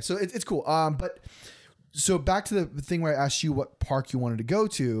while. But yeah, so it's cool. But so back to the thing where I asked you what park you wanted to go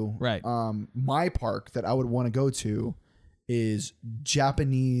to. Right. My park that I would want to go to is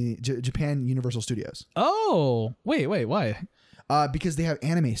Japan Universal Studios. Oh, wait, why? Because they have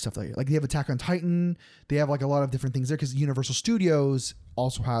anime stuff there. Like they have Attack on Titan. They have like a lot of different things there because Universal Studios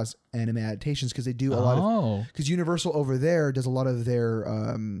also has anime adaptations because they do a lot of, because Universal over there does a lot of their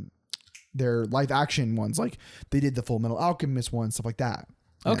live action ones. Like they did the Full Metal Alchemist one, stuff like that.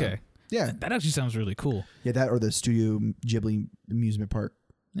 Okay. Yeah. That actually sounds really cool. Yeah. That or the Studio Ghibli amusement park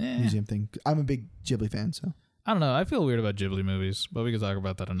museum thing. I'm a big Ghibli fan, so. I don't know. I feel weird about Ghibli movies, but we can talk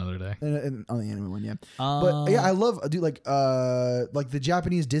about that another day. And on the anime one, yeah. But yeah, I love, dude, like the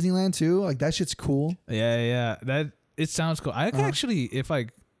Japanese Disneyland too. Like that shit's cool. Yeah. That it sounds cool. I actually,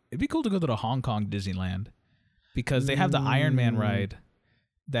 it'd be cool to go to the Hong Kong Disneyland because they have the Iron Man ride.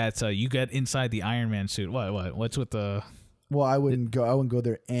 That's you get inside the Iron Man suit. What's with the? Well, I wouldn't go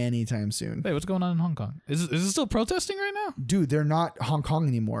there anytime soon. Wait, what's going on in Hong Kong? Is it still protesting right now? Dude, they're not Hong Kong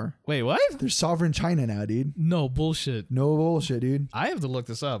anymore. Wait, what? They're sovereign China now, dude. No bullshit. No bullshit, dude. I have to look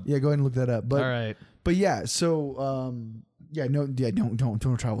this up. Yeah, go ahead and look that up. But, all right. But yeah, so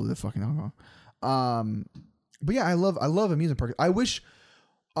don't travel to the fucking Hong Kong. But yeah, I love amusement parks. I wish,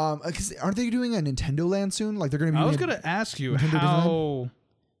 because aren't they doing a Nintendo Land soon? Like they're gonna be. I was gonna ask you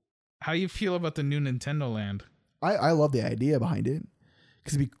how you feel about the new Nintendo Land. I love the idea behind it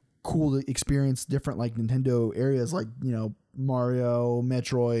because it'd be cool to experience different like Nintendo areas, like, you know, Mario,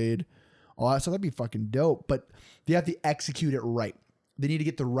 Metroid, all that stuff. That'd be fucking dope. But they have to execute it right. they need to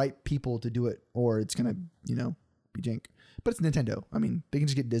get the right people to do it, or it's gonna be jank. But it's Nintendo. I mean, they can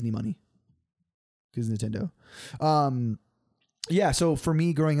just get Disney money because Nintendo. Yeah. So for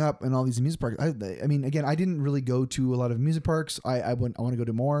me, growing up in all these amusement parks, I mean, again, I didn't really go to a lot of amusement parks. I want to go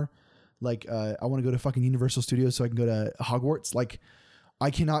to more. Like, I want to go to fucking Universal Studios so I can go to Hogwarts. Like, I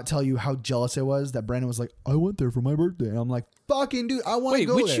cannot tell you how jealous I was that Brandon was like, I went there for my birthday. And I'm like, fucking dude, I want to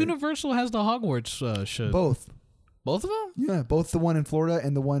go there. Wait, which Universal has the Hogwarts shit? Both. Both of them? Yeah, both the one in Florida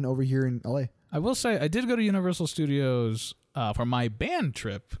and the one over here in LA. I will say, I did go to Universal Studios for my band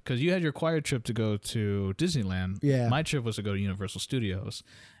trip, because you had your choir trip to go to Disneyland. Yeah. My trip was to go to Universal Studios,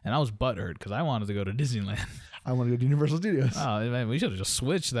 and I was butthurt because I wanted to go to Disneyland. I want to go to Universal Studios. Oh, man, we should have just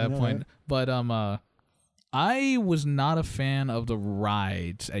switched at that point. Right? But I was not a fan of the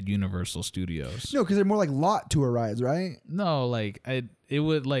rides at Universal Studios. No, because they're more like lot tour rides, right? No, like it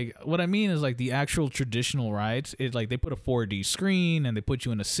would like what I mean is like the actual traditional rides. It like they put a 4D screen and they put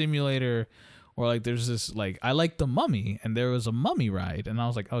you in a simulator, or like there's this like I like the Mummy and there was a Mummy ride and I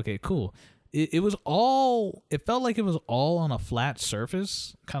was like, okay, cool. It was all. It felt like it was all on a flat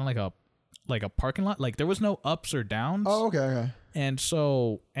surface, kind of like a parking lot. Like there was no ups or downs. Oh, okay.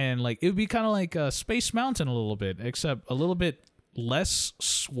 And like it would be kind of like a Space Mountain a little bit, except a little bit less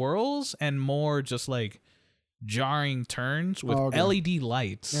swirls and more just like jarring turns with LED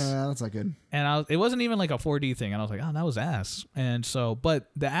lights. Yeah, that's not good. And it wasn't even like a 4D thing. And I was like, oh, that was ass. And so, but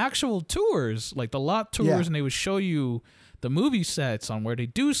the actual tours, like the lot tours, and they would show you the movie sets on where they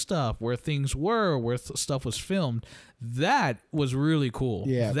do stuff, where things were, where stuff was filmed. That was really cool.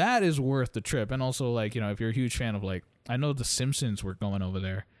 Yeah. That is worth the trip. And also, like, if you're a huge fan of, like, I know the Simpsons were going over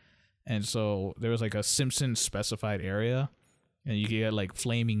there. And so there was like a Simpsons specified area. And you could get like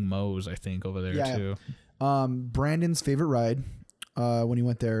Flaming Moe's, I think, over there too. Brandon's favorite ride, when he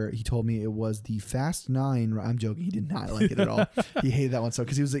went there, he told me it was the Fast 9. I'm joking. He did not like it at all. He hated that one. So,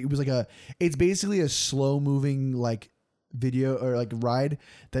 because it was like it's basically a slow moving like video or like ride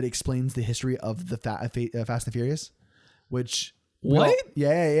that explains the history of the Fast and Furious, which. What?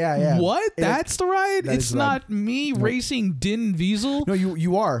 Yeah. What? That's the ride? It's not me racing Din Diesel? No,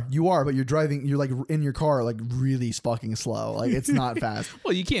 you are, but you're driving, you're like in your car, like really fucking slow. Like it's not fast.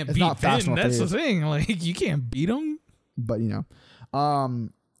 Well, you can't beat Din. That's the thing. Like you can't beat him. But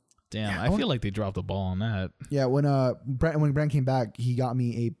damn, I feel like they dropped the ball on that. Yeah, when Brand came back, he got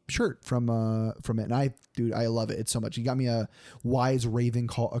me a shirt from it, and I love it. It's so much. He got me a Wise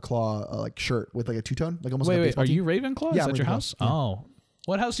Ravenclaw like shirt with like a two-tone, like almost. Wait, like a are you Ravenclaw? Yeah, Is that your Ravenclaw. house? Yeah. Oh,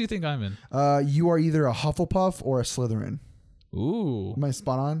 what house do you think I'm in? You are either a Hufflepuff or a Slytherin. Ooh, am I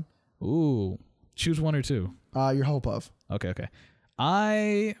spot on? Ooh, choose one or two. You're Hufflepuff. Okay.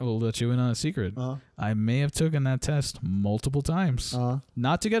 I will let you in on a secret. I may have taken that test multiple times.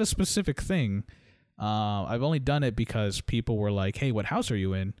 Not to get a specific thing. I've only done it because people were like, hey, what house are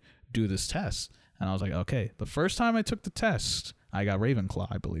you in? Do this test. And I was like, okay. The first time I took the test, I got Ravenclaw,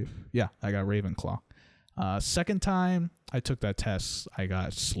 I believe. Yeah, I got Ravenclaw. Second time I took that test, I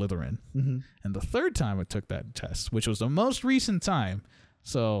got Slytherin. Mm-hmm. And the third time I took that test, which was the most recent time,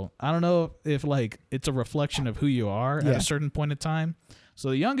 so I don't know if like it's a reflection of who you are at a certain point in time. So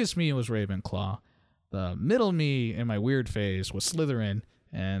the youngest me was Ravenclaw. The middle me in my weird phase was Slytherin.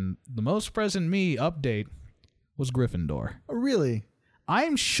 And the most present me update was Gryffindor. Oh, really?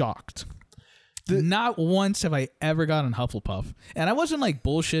 I'm shocked. Not once have I ever gotten Hufflepuff. And I wasn't like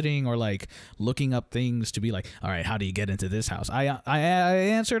bullshitting or like looking up things to be like, all right, how do you get into this house? I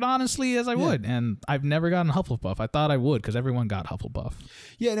answered honestly as I would. And I've never gotten Hufflepuff. I thought I would because everyone got Hufflepuff.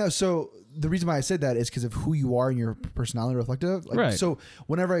 Yeah, no. So the reason why I said that is because of who you are and your personality reflective. Like, right. So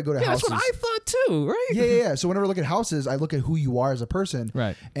whenever I go to houses. That's what I thought too, right? Yeah. So whenever I look at houses, I look at who you are as a person.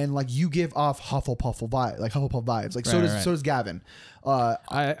 Right. And like you give off Hufflepuff vibes. Like so does Gavin.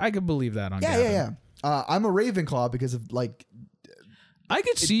 I could believe that on Gavin. Yeah. I'm a Ravenclaw because of like. I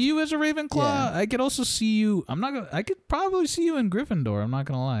could see you as a Ravenclaw. Yeah. I could also see you. I could probably see you in Gryffindor. I'm not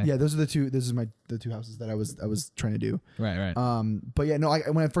gonna lie. Yeah, those are the two. This is the two houses that I was trying to do. Right. But yeah, no.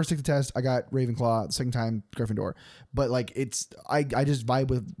 When I first took the test, I got Ravenclaw. The second time, Gryffindor. But like, I just vibe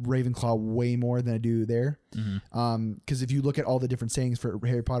with Ravenclaw way more than I do there. Mm-hmm. Because if you look at all the different sayings for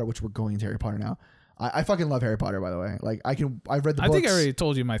Harry Potter, which we're going into Harry Potter now. I fucking love Harry Potter, by the way. Like I've read the books. I think I already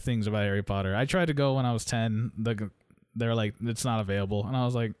told you my things about Harry Potter. I tried to go when I was 10. They're like, it's not available. And I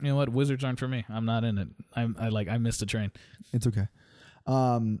was like, you know what? Wizards aren't for me. I'm not in it. I missed the train. It's okay.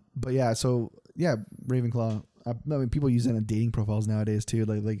 But yeah, so yeah, Ravenclaw. I mean, people use that in dating profiles nowadays too.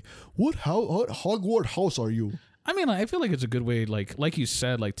 Like what Hogwarts house are you? I mean, I feel like it's a good way, like you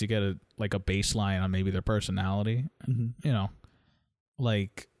said, like to get a baseline on maybe their personality. Mm-hmm.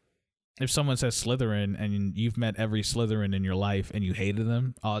 Like if someone says Slytherin and you've met every Slytherin in your life and you hated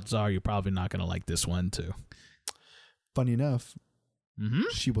them, odds are you're probably not going to like this one too. Funny enough,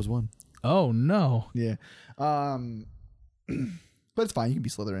 she was one. Oh, no. Yeah. But it's fine. You can be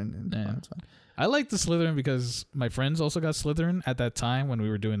Slytherin. And it's fine. I like the Slytherin because my friends also got Slytherin at that time when we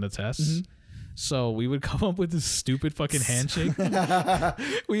were doing the tests. So we would come up with this stupid fucking handshake.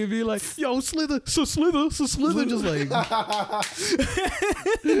 We'd be like, yo, Slither, so just like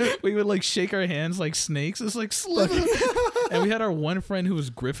we would like shake our hands like snakes. It's like Slither. And we had our one friend who was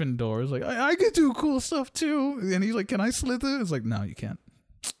Gryffindor. It's like, I could do cool stuff too. And he's like, can I slither? It's like, no, you can't.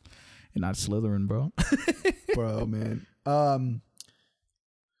 You're not Slytherin, bro. Bro, man.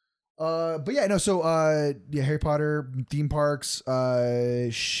 But yeah, no, so yeah, Harry Potter, theme parks,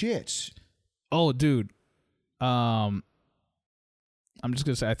 shit. Oh, dude. I'm just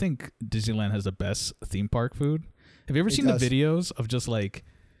gonna say, I think Disneyland has the best theme park food. Have you ever seen the videos of just like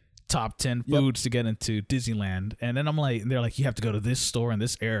top 10 foods to get into Disneyland? And then I'm like, they're like, you have to go to this store in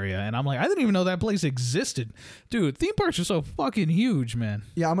this area, and I'm like, I didn't even know that place existed, dude. Theme parks are so fucking huge, man.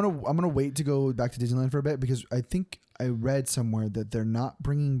 Yeah, I'm gonna wait to go back to Disneyland for a bit because I think I read somewhere that they're not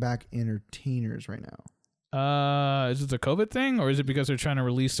bringing back entertainers right now. Is it the COVID thing, or is it because they're trying to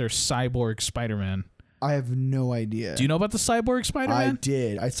release their cyborg Spider-Man? I have no idea. Do you know about the cyborg Spider-Man? I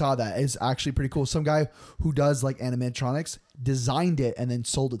did. I saw that. It's actually pretty cool. Some guy who does like animatronics designed it and then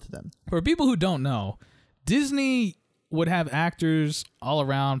sold it to them. For people who don't know, Disney would have actors all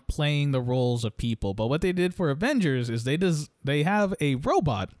around playing the roles of people, but what they did for Avengers is they have a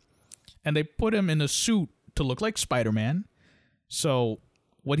robot and they put him in a suit to look like Spider-Man. So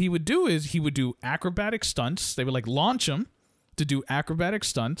what he would do is he would do acrobatic stunts. They would like launch him to do acrobatic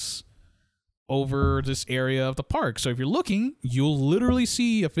stunts over this area of the park. So if you're looking, you'll literally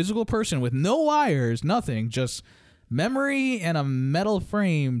see a physical person with no wires, nothing, just memory and a metal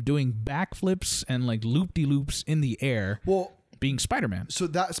frame doing backflips and like loop-de-loops in the air. Well, being Spider-Man. So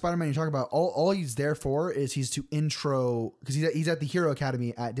that Spider-Man you're talking about, all he's there for is he's to intro, because he's at the Hero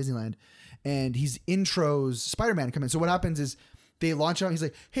Academy at Disneyland, and he's intros Spider-Man come in. So what happens is they launch out. He's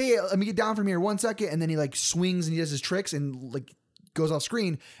like, hey, let me get down from here 1 second. And then he like swings and he does his tricks and like goes off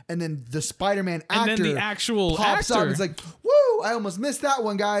screen. And then the Spider-Man actor, and then the actual pops actor, up. He's like, woo, I almost missed that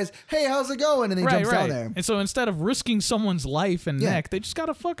one, guys. Hey, how's it going? And then he jumps down there. And so instead of risking someone's life and neck, they just got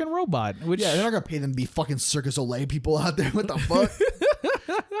a fucking robot. Which they're not going to pay them to be fucking Circus Olay people out there. What the fuck?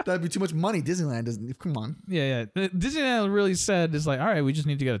 That'd be too much money. Disneyland doesn't. Come on. Yeah. Disneyland really said, it's like, all right, we just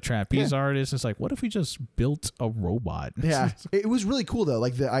need to get a trapeze artist. It's like, what if we just built a robot? Yeah. It was really cool though.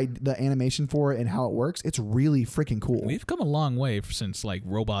 Like the animation for it and how it works. It's really freaking cool. We've come a long way since like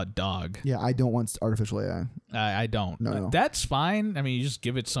Robot Dog. Yeah, I don't want artificial AI. I don't. No. That's fine. I mean, you just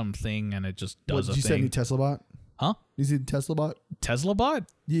give it something and it just does a thing. Did you see a new Tesla bot? Huh? You see the Tesla bot? Tesla bot?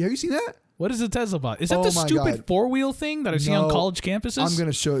 Yeah, have you seen that? What is a Tesla bot? Is that the stupid four-wheel thing that I see on college campuses? I'm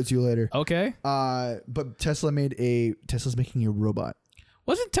gonna show it to you later. Okay. But Tesla's making a robot.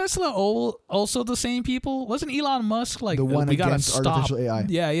 Wasn't Tesla also the same people? Wasn't Elon Musk like the one against artificial AI?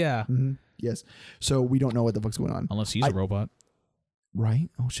 Yeah. Mm-hmm. Yes. So we don't know what the fuck's going on. Unless he's a robot. Right?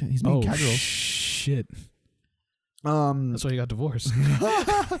 Oh shit. He's being casual. Shit. That's why he got divorced.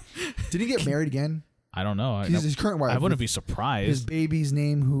 Did he get married again? I don't know. His current wife. I wouldn't be surprised. His baby's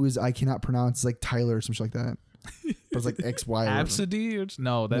name, who is I cannot pronounce, is like Tyler or something like that. But it's like XY. Absidy?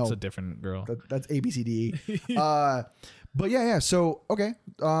 No, that's a different girl. That's ABCDE. But yeah. So okay.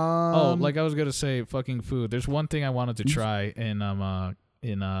 Like I was gonna say, fucking food. There's one thing I wanted to try in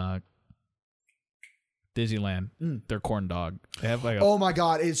Disneyland. Their corn dog. They have like oh my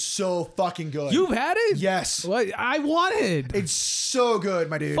god, it's so fucking good. You've had it? Yes. What I wanted. It's so good,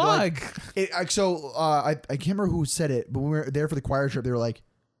 my dude. Fuck. I can't remember who said it, but when we were there for the choir trip, they were like,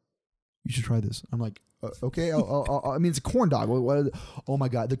 "You should try this." I'm like, "Okay." I mean, it's a corn dog. Oh my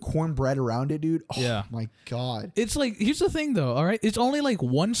god, the cornbread around it, dude. Oh my god. It's like, here's the thing though. All right, it's only like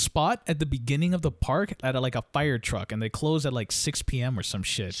one spot at the beginning of the park at like a fire truck, and they close at like 6 p.m. or some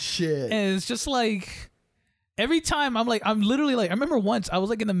shit. And it's just like. Every time I'm literally like, I remember once I was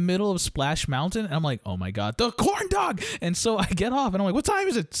like in the middle of Splash Mountain and I'm like, oh my God, the corn dog. And so I get off and I'm like, what time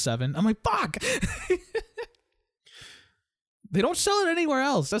is it? 7. I'm like, fuck. They don't sell it anywhere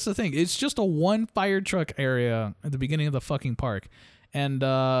else. That's the thing. It's just a one fire truck area at the beginning of the fucking park. And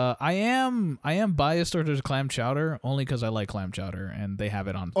I am biased towards clam chowder only because I like clam chowder and they have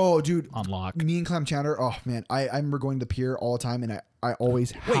it on on lock. Me and clam chowder, oh man, I remember going to the pier all the time and I always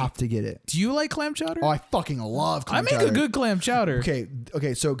have to get it. Do you like clam chowder? Oh, I fucking love clam chowder. I make a good clam chowder.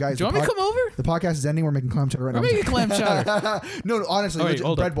 Okay, so guys, do you want me to come over? The podcast is ending. We're making clam chowder right now. We're making clam chowder. No, honestly, right,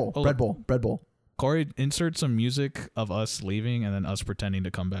 bread bowl. Corey, insert some music of us leaving and then us pretending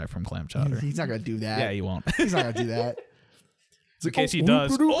to come back from Clam Chowder. He's not gonna do that. Yeah, he won't. He's not gonna do that. In case he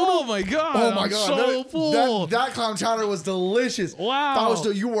does. Oh my god! Oh my I'm god! so full. That clam chowder was delicious. Wow! Fausto,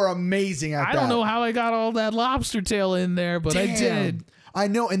 you were amazing at that. I don't know how I got all that lobster tail in there, but I did. I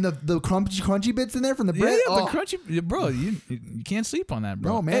know, and the crunchy bits in there from the bread. Yeah, the crunchy, bro. You can't sleep on that,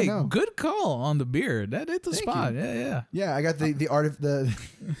 bro. No, man, hey, no. good call on the beer. That hit the spot. You. Yeah. Yeah, I got the art of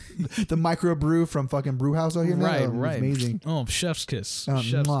the micro brew from fucking Brew House out here. Right. Amazing. Oh, chef's kiss. Chef's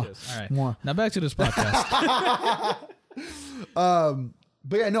kiss. All right. Now back to this podcast.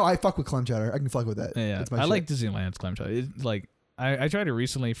 But yeah, no, I fuck with clam chowder. I can fuck with that. Yeah, I like Disneyland's clam chowder. It's like I tried it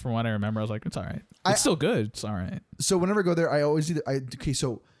recently. From what I remember, I was like, it's all right. It's still good. It's all right. So whenever I go there, I always do.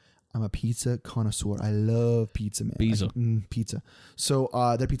 So I'm a pizza connoisseur. I love pizza, man. Pizza. So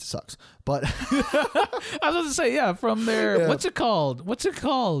their pizza sucks. But I was about to say, yeah, from their what's it called?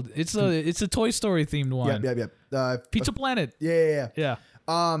 It's a Toy Story themed one. Yeah. Pizza Planet. Yeah.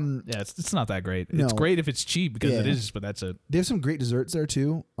 Yeah, it's not that great. No. It's great if it's cheap because it is, but that's it. They have some great desserts there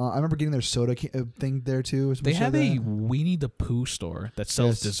too. I remember getting their soda thing there too. They have a Winnie the Pooh store that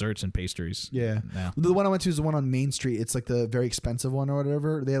sells desserts and pastries. Yeah. The one I went to is the one on Main Street. It's like the very expensive one or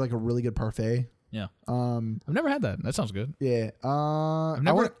whatever. They had like a really good parfait. Yeah. I've never had that. That sounds good. Yeah. I've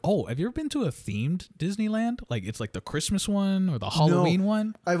never. Have you ever been to a themed Disneyland? Like it's like the Christmas one or the Halloween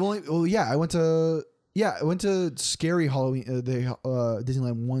one? I went to. Yeah, I went to Scary Halloween,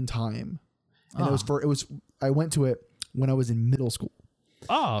 Disneyland one time, and I went to it when I was in middle school.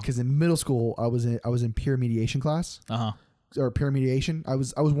 Oh, because in middle school I was in peer mediation class. Or peer mediation. I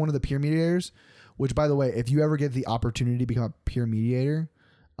was one of the peer mediators. Which, by the way, if you ever get the opportunity to become a peer mediator,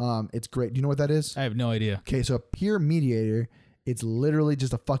 it's great. Do you know what that is? I have no idea. Okay, so a peer mediator, it's literally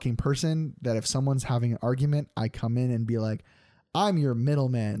just a fucking person that if someone's having an argument, I come in and be like, I'm your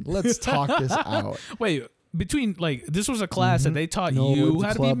middleman. Let's talk this out. Wait, this was a class that they taught you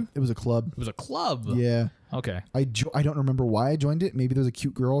how to be? It was a club. It was a club. Yeah. Okay. I don't remember why I joined it. Maybe there was a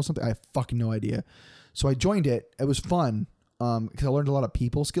cute girl or something. I have fucking no idea. So I joined it. It was fun because I learned a lot of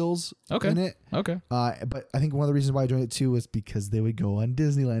people skills in it. Okay. But I think one of the reasons why I joined it too was because they would go on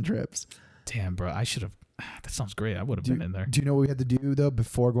Disneyland trips. Damn, bro. I should have. That sounds great. I would have been in there. Do you know what we had to do though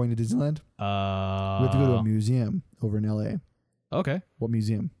before going to Disneyland? We had to go to a museum over in LA. Okay. What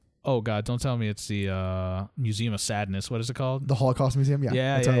museum? Oh God! Don't tell me it's the Museum of Sadness. What is it called? The Holocaust Museum. Yeah.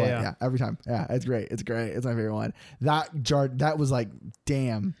 Yeah. Every time. Yeah, it's great. It's great. It's my favorite one. That was like,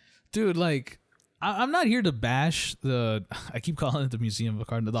 damn, dude. Like, I'm not here to bash I keep calling it the Museum of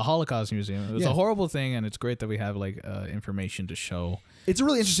the Holocaust Museum. It was a horrible thing, and it's great that we have like information to show. It's a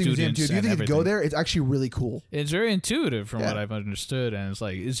really interesting museum too. If you think you go there, it's actually really cool. It's very intuitive from what I've understood, and it's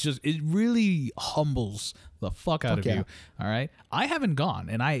like it really humbles the fuck out of you. All right, I haven't gone,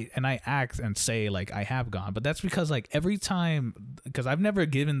 and I act and say like I have gone, but that's because like every time because I've never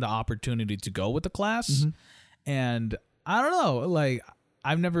given the opportunity to go with the class, and I don't know, like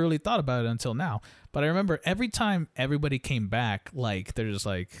I've never really thought about it until now. But I remember every time everybody came back, like they're just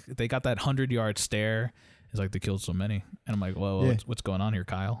like they got that 100-yard stare. It's like they killed so many. And I'm like, well, what's going on here,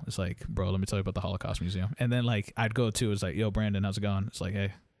 Kyle? It's like, bro, let me tell you about the Holocaust Museum. And then like I'd go to, it's like, yo, Brandon, how's it going? It's like,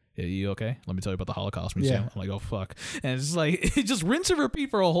 hey, you okay? Let me tell you about the Holocaust Museum. I'm like, oh, fuck. And it's like, it just rinse and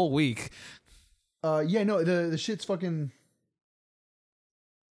repeat for a whole week. The shit's fucking...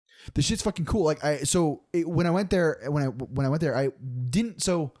 The shit's fucking cool. Like when I went there, I didn't,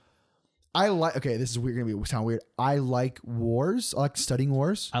 this is gonna sound weird. I like wars. I like studying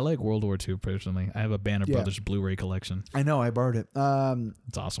wars. I like World War II personally. I have a Band of Brothers Blu-ray collection. I know, I borrowed it.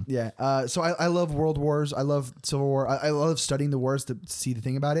 It's awesome. Yeah. So I love World Wars. I love Civil War. I love studying the wars to see the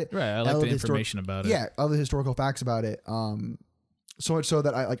thing about it. Right. I like the information about it. Yeah. I love the historical facts about it. So much so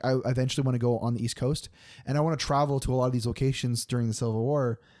that I eventually want to go on the East Coast, and I want to travel to a lot of these locations during the Civil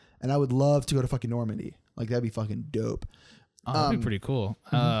War, and I would love to go to fucking Normandy. Like that'd be fucking dope. Oh, that'd be pretty cool.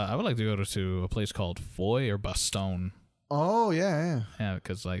 I would like to go to a place called Foy or Bastogne. Oh yeah. Yeah,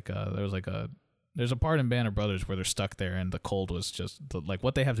 because like there's a part in Band of Brothers where they're stuck there, and the cold was just like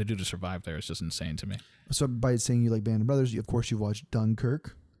what they have to do to survive there is just insane to me. So by saying you like Band of Brothers, of course you've watched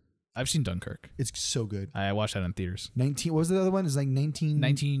Dunkirk. I've seen Dunkirk. It's so good. I watched that in theaters. What was the other one? It's like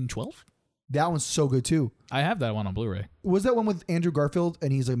 1912. That one's so good too. I have that one on Blu-ray. Was that one with Andrew Garfield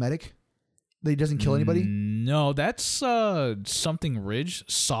and he's a medic? That he doesn't kill anybody? No, that's something Ridge.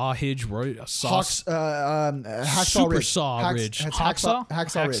 Hacksaw Ridge.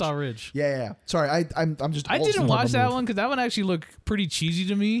 Hacksaw Ridge. Yeah. Sorry, I'm just. I didn't watch that one because that one actually looked pretty cheesy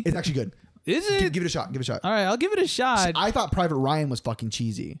to me. It's actually good. Is it? Give it a shot. All right, I'll give it a shot. I thought Private Ryan was fucking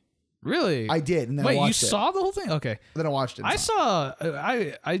cheesy. Really? I did, and then Wait, I watched you saw the whole thing? Okay. Then I watched it.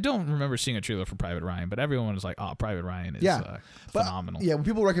 I don't remember seeing a trailer for Private Ryan, but everyone was like, "Oh, Private Ryan is phenomenal." Yeah, when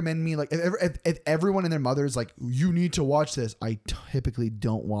people recommend me, like if everyone and their mother is like, "You need to watch this," I typically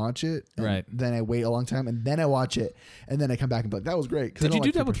don't watch it. Right. Then I wait a long time, and then I watch it, and then I come back and be like, "That was great." Did you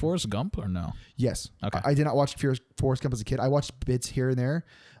do that with Forrest Gump or no? Yes. Okay. I did not watch Forrest Gump as a kid. I watched bits here and there,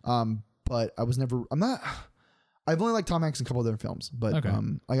 but I was never. I've only liked Tom Hanks in a couple of different films, but okay.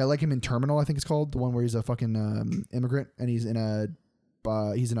 I like him in Terminal. I think it's called, the one where he's a fucking immigrant and he's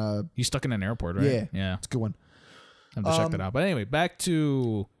stuck in an airport, right? Yeah. It's a good one. I have to check that out. But anyway, back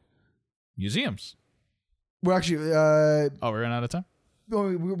to museums. We're actually we're running out of time.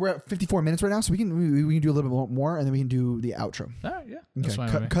 We're at 54 minutes right now, so we can do a little bit more, and then we can do the outro. All right, yeah. That's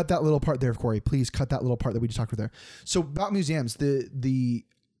fine. Cut that little part there, Corey. Please cut that little part that we just talked about there. So about museums, the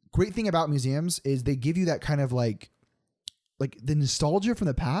great thing about museums is they give you that kind of like the nostalgia from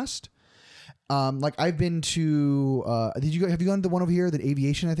the past. Like I've been to, have you gone to the one over here, that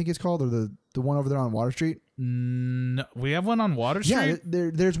Aviation, I think it's called, or the one over there on Water Street? No, we have one on Water Street? Yeah,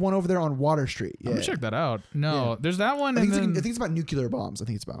 there's one over there on Water Street. Yeah. I'm gonna check that out. No, there's that one. I think it's about nuclear bombs. I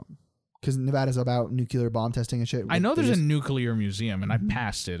think it's about, because Nevada's about nuclear bomb testing and shit. I know there's a nuclear museum, and I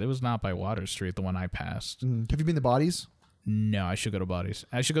passed it. It was not by Water Street, the one I passed. Have you been to Bodies? No, I should go to Bodies.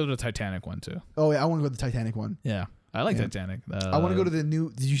 I should go to the Titanic one too. Oh yeah, I want to go to the Titanic one. Yeah, I like Titanic. I want to go to the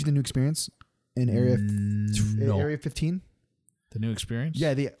new. Did you see the new Experience in Area 15? The new Experience?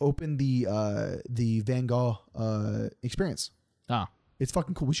 Yeah, they opened the Van Gogh Experience. Ah, it's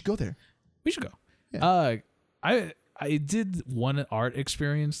fucking cool. We should go there. We should go. Yeah. I did one art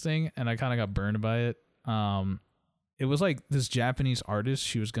experience thing, and I kind of got burned by it. It was like this Japanese artist.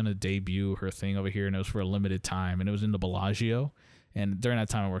 She was going to debut her thing over here, and it was for a limited time, and it was in the Bellagio. And during that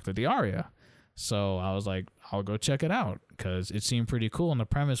time, I worked at the Aria. So I was like, I'll go check it out because it seemed pretty cool. And the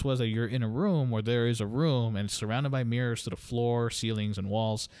premise was that you're in a room where there is a room, and it's surrounded by mirrors to the floor, ceilings, and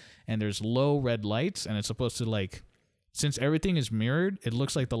walls. And there's low red lights, and it's supposed to, like, since everything is mirrored, it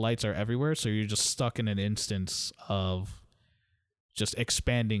looks like the lights are everywhere. So you're just stuck in an instance of just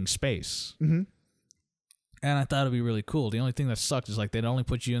expanding space. Mm-hmm. And I thought it'd be really cool. The only thing that sucked is like they'd only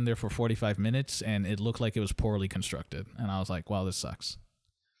put you in there for 45 minutes, and it looked like it was poorly constructed. And I was like, wow, this sucks.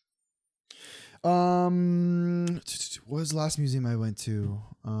 What was the last museum I went to?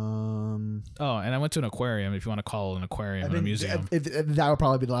 And I went to an aquarium, if you want to call it an aquarium or a museum. That would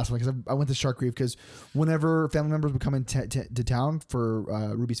probably be the last one, because I went to Shark Reef, because whenever family members would come into town for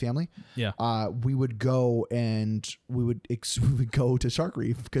Ruby's family, we would go and we would go to Shark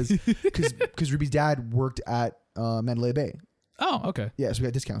Reef because Ruby's dad worked at Mandalay Bay. Oh, okay. Yeah, so we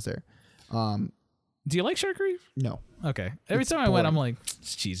got discounts there. Do you like Shark Reef? No. Okay. Every time I went, I'm like,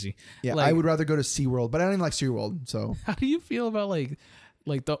 it's cheesy. Yeah, I would rather go to SeaWorld, but I don't even like SeaWorld. So how do you feel about like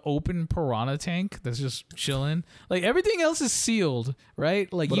the open piranha tank that's just chilling? Like everything else is sealed,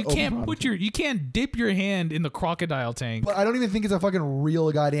 right? Like you can't dip your hand in the crocodile tank. But I don't even think it's a fucking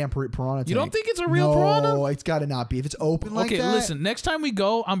real goddamn piranha tank. You don't think it's a real piranha? No, it's got to not be. If it's open like that. Okay, listen. Next time we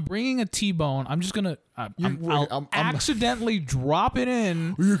go, I'm bringing a T-bone. I'm just gonna I'll accidentally drop it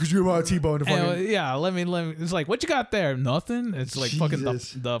in. Yeah, because you're about a T-bone to fucking. Yeah, let me. It's like, what you got there? Nothing. It's like fucking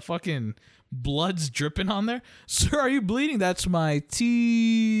the fucking blood's dripping on there. Sir, are you bleeding? That's my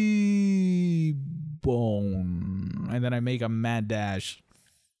T-bone. And then I make a mad dash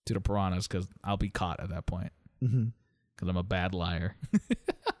to the piranhas because I'll be caught at that point. Because I'm a bad liar.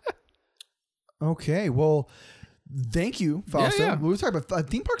 Okay, well, thank you, Fausto. Yeah. We were talking about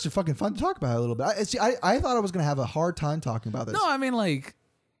theme parks are fucking fun to talk about a little bit. I thought I was going to have a hard time talking about this. No, I mean, like,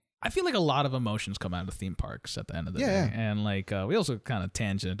 I feel like a lot of emotions come out of theme parks at the end of the day. Yeah. And like we also kind of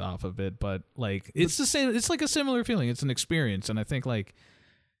tangent off of it, but like it's the same, it's like a similar feeling. It's an experience, and I think like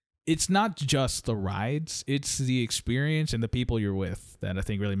it's not just the rides, it's the experience and the people you're with that I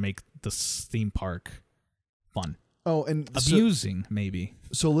think really make this theme park fun. Oh, and amusing maybe.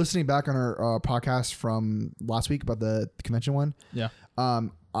 So listening back on our podcast from last week about the convention one,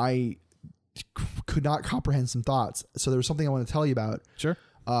 I could not comprehend some thoughts. So there was something I want to tell you about. Sure.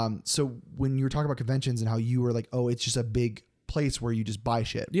 So when you were talking about conventions and how you were like, oh, it's just a big place where you just buy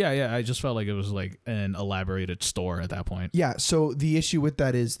shit. Yeah. I just felt like it was like an elaborated store at that point. Yeah. So the issue with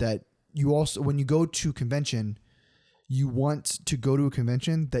that is that you also, when you go to convention, you want to go to a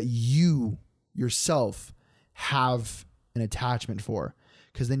convention that you yourself have an attachment for,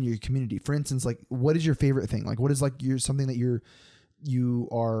 because then your community, for instance, like what is your favorite thing? Like what is like something that you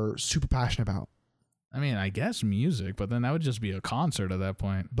are super passionate about? I mean, I guess music, but then that would just be a concert at that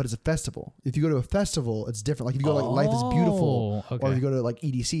point. But it's a festival. If you go to a festival, it's different. Like if you go to like Life is Beautiful, or if you go to like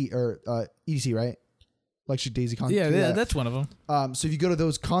EDC or EDC, right? Electric Daisy concert. Yeah, that's one of them. So if you go to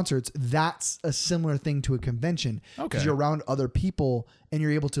those concerts, that's a similar thing to a convention. Because you're around other people and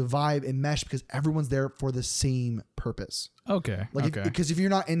you're able to vibe and mesh because everyone's there for the same purpose. Okay. Because if you're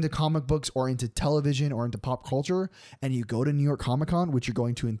not into comic books or into television or into pop culture and you go to New York Comic Con, which you're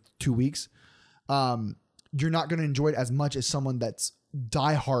going to in 2 weeks, you're not going to enjoy it as much as someone that's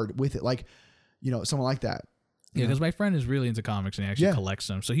diehard with it. Like, someone like that. Yeah, because my friend is really into comics and he actually collects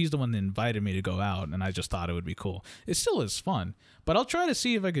them. So he's the one that invited me to go out, and I just thought it would be cool. It still is fun, but I'll try to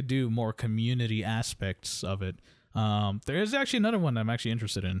see if I could do more community aspects of it. There is actually another one that I'm actually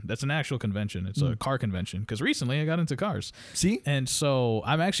interested in. That's an actual convention. It's a car convention because recently I got into cars. See? And so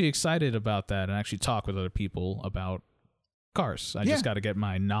I'm actually excited about that and actually talk with other people about cars. I just got to get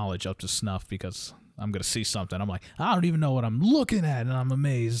my knowledge up to snuff because I'm going to see something. I'm like, I don't even know what I'm looking at, and I'm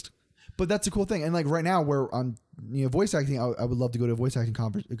amazed. But that's a cool thing. And like right now we're on, voice acting. I would love to go to a voice acting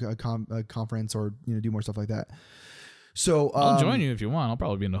conference or, do more stuff like that. So I'll join you if you want. I'll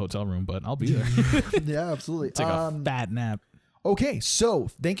probably be in the hotel room, but I'll be there. Yeah, absolutely. Take a fat nap. Okay. So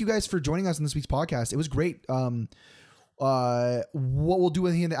thank you guys for joining us in this week's podcast. It was great. What we'll do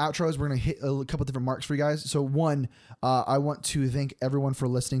in the outro is we're going to hit a couple different marks for you guys. So one, I want to thank everyone for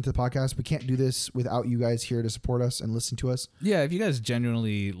listening to the podcast. We can't do this without you guys here to support us and listen to us. Yeah. If you guys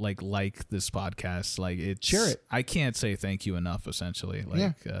genuinely like this podcast, share it. I can't say thank you enough, essentially. We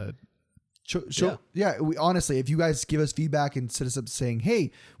honestly, if you guys give us feedback and set us up saying,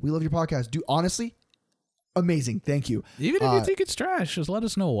 hey, we love your podcast, honestly, amazing. Thank you. Even if you think it's trash, just let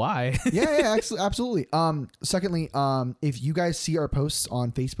us know why. Yeah, absolutely. Secondly, if you guys see our posts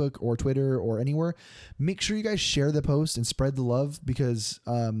on Facebook or Twitter or anywhere, make sure you guys share the post and spread the love because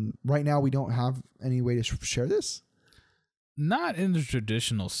right now we don't have any way to share this. Not in the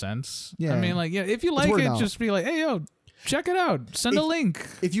traditional sense. Yeah. I mean, if you like it, just be like, hey, yo, check it out. Send a link.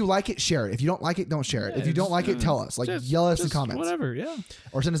 If you like it, share it. If you don't like it, don't share it. If you don't like it, tell us. Yell at us in comments. Whatever, yeah.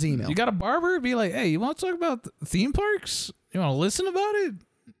 Or send us an email. You got a barber? Be like, hey, you want to talk about theme parks? You want to listen about it?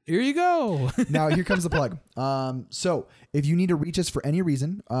 Here you go. Now, here comes the plug. So if you need to reach us for any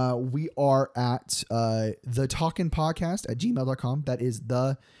reason, we are at the Talkin' Podcast at gmail.com. That is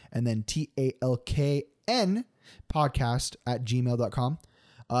the, and then TALKN podcast at gmail.com.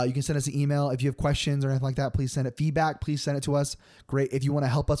 You can send us an email. If you have questions or anything like that, please send it. Feedback, please send it to us. Great. If you want to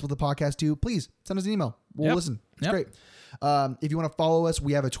help us with the podcast too, please send us an email. We'll listen. It's great. If you want to follow us,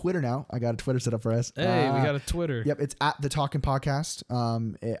 we have a Twitter now. I got a Twitter set up for us. Hey, we got a Twitter. Yep. It's at the Talkin' Podcast.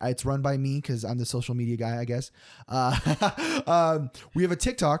 It's run by me because I'm the social media guy, I guess. We have a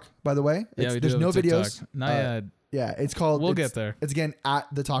TikTok, by the way. There's no videos. Not yet. Yeah. It's called. We'll get there. It's again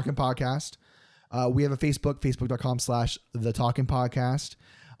at the Talkin' Podcast. We have a Facebook, facebook.com/the Talkin' Podcast.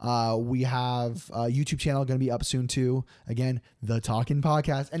 We have a YouTube channel going to be up soon too. Again, the Talkin'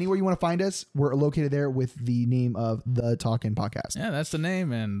 Podcast. Anywhere you want to find us, we're located there with the name of the Talkin' Podcast. Yeah, that's the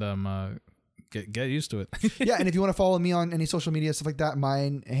name, and get used to it. Yeah, and if you want to follow me on any social media stuff like that,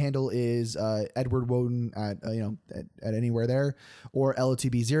 my handle is Edward Woden at anywhere there, or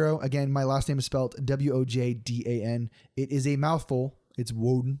LOTB0. Again, my last name is spelled WOJDAN. It is a mouthful. It's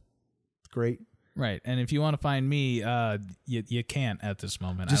Woden. Great. Right. And if you want to find me, you can't at this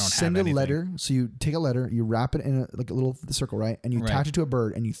moment. Just I don't send have anything. a letter. So you take a letter, you wrap it in a little circle, right? And you attach it to a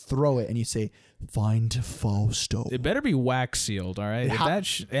bird and you throw it and you say, find Fausto. It better be wax sealed, all right?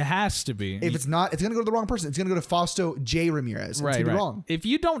 It has to be. If it's not, it's going to go to the wrong person. It's going to go to Fausto J. Ramirez. It's going to be wrong. If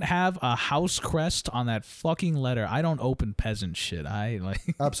you don't have a house crest on that fucking letter, I don't open peasant shit.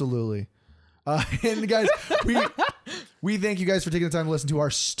 Absolutely. And guys, we thank you guys for taking the time to listen to our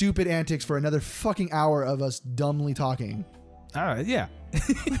stupid antics for another fucking hour of us dumbly talking. All right, yeah.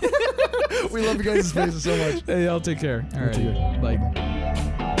 We love you guys' faces so much. Hey, y'all take care. All right, bye.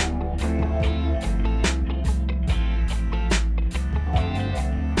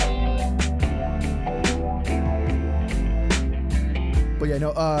 But yeah,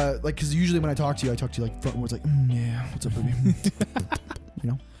 no, because usually when I talk to you like front words, like, yeah, what's up, baby?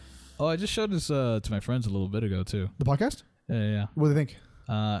 Oh, I just showed this to my friends a little bit ago too. The podcast? Yeah. What do they think?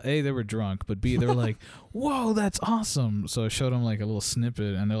 A, they were drunk, but B, they were like, whoa, that's awesome. So I showed them like a little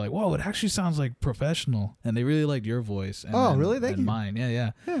snippet, and they're like, whoa, it actually sounds like professional. And they really liked your voice. And really? Thank you. Mine.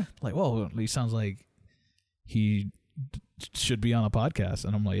 Yeah. Like, whoa, he sounds like he should be on a podcast.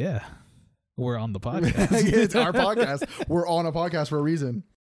 And I'm like, yeah, we're on the podcast. It's our podcast. We're on a podcast for a reason.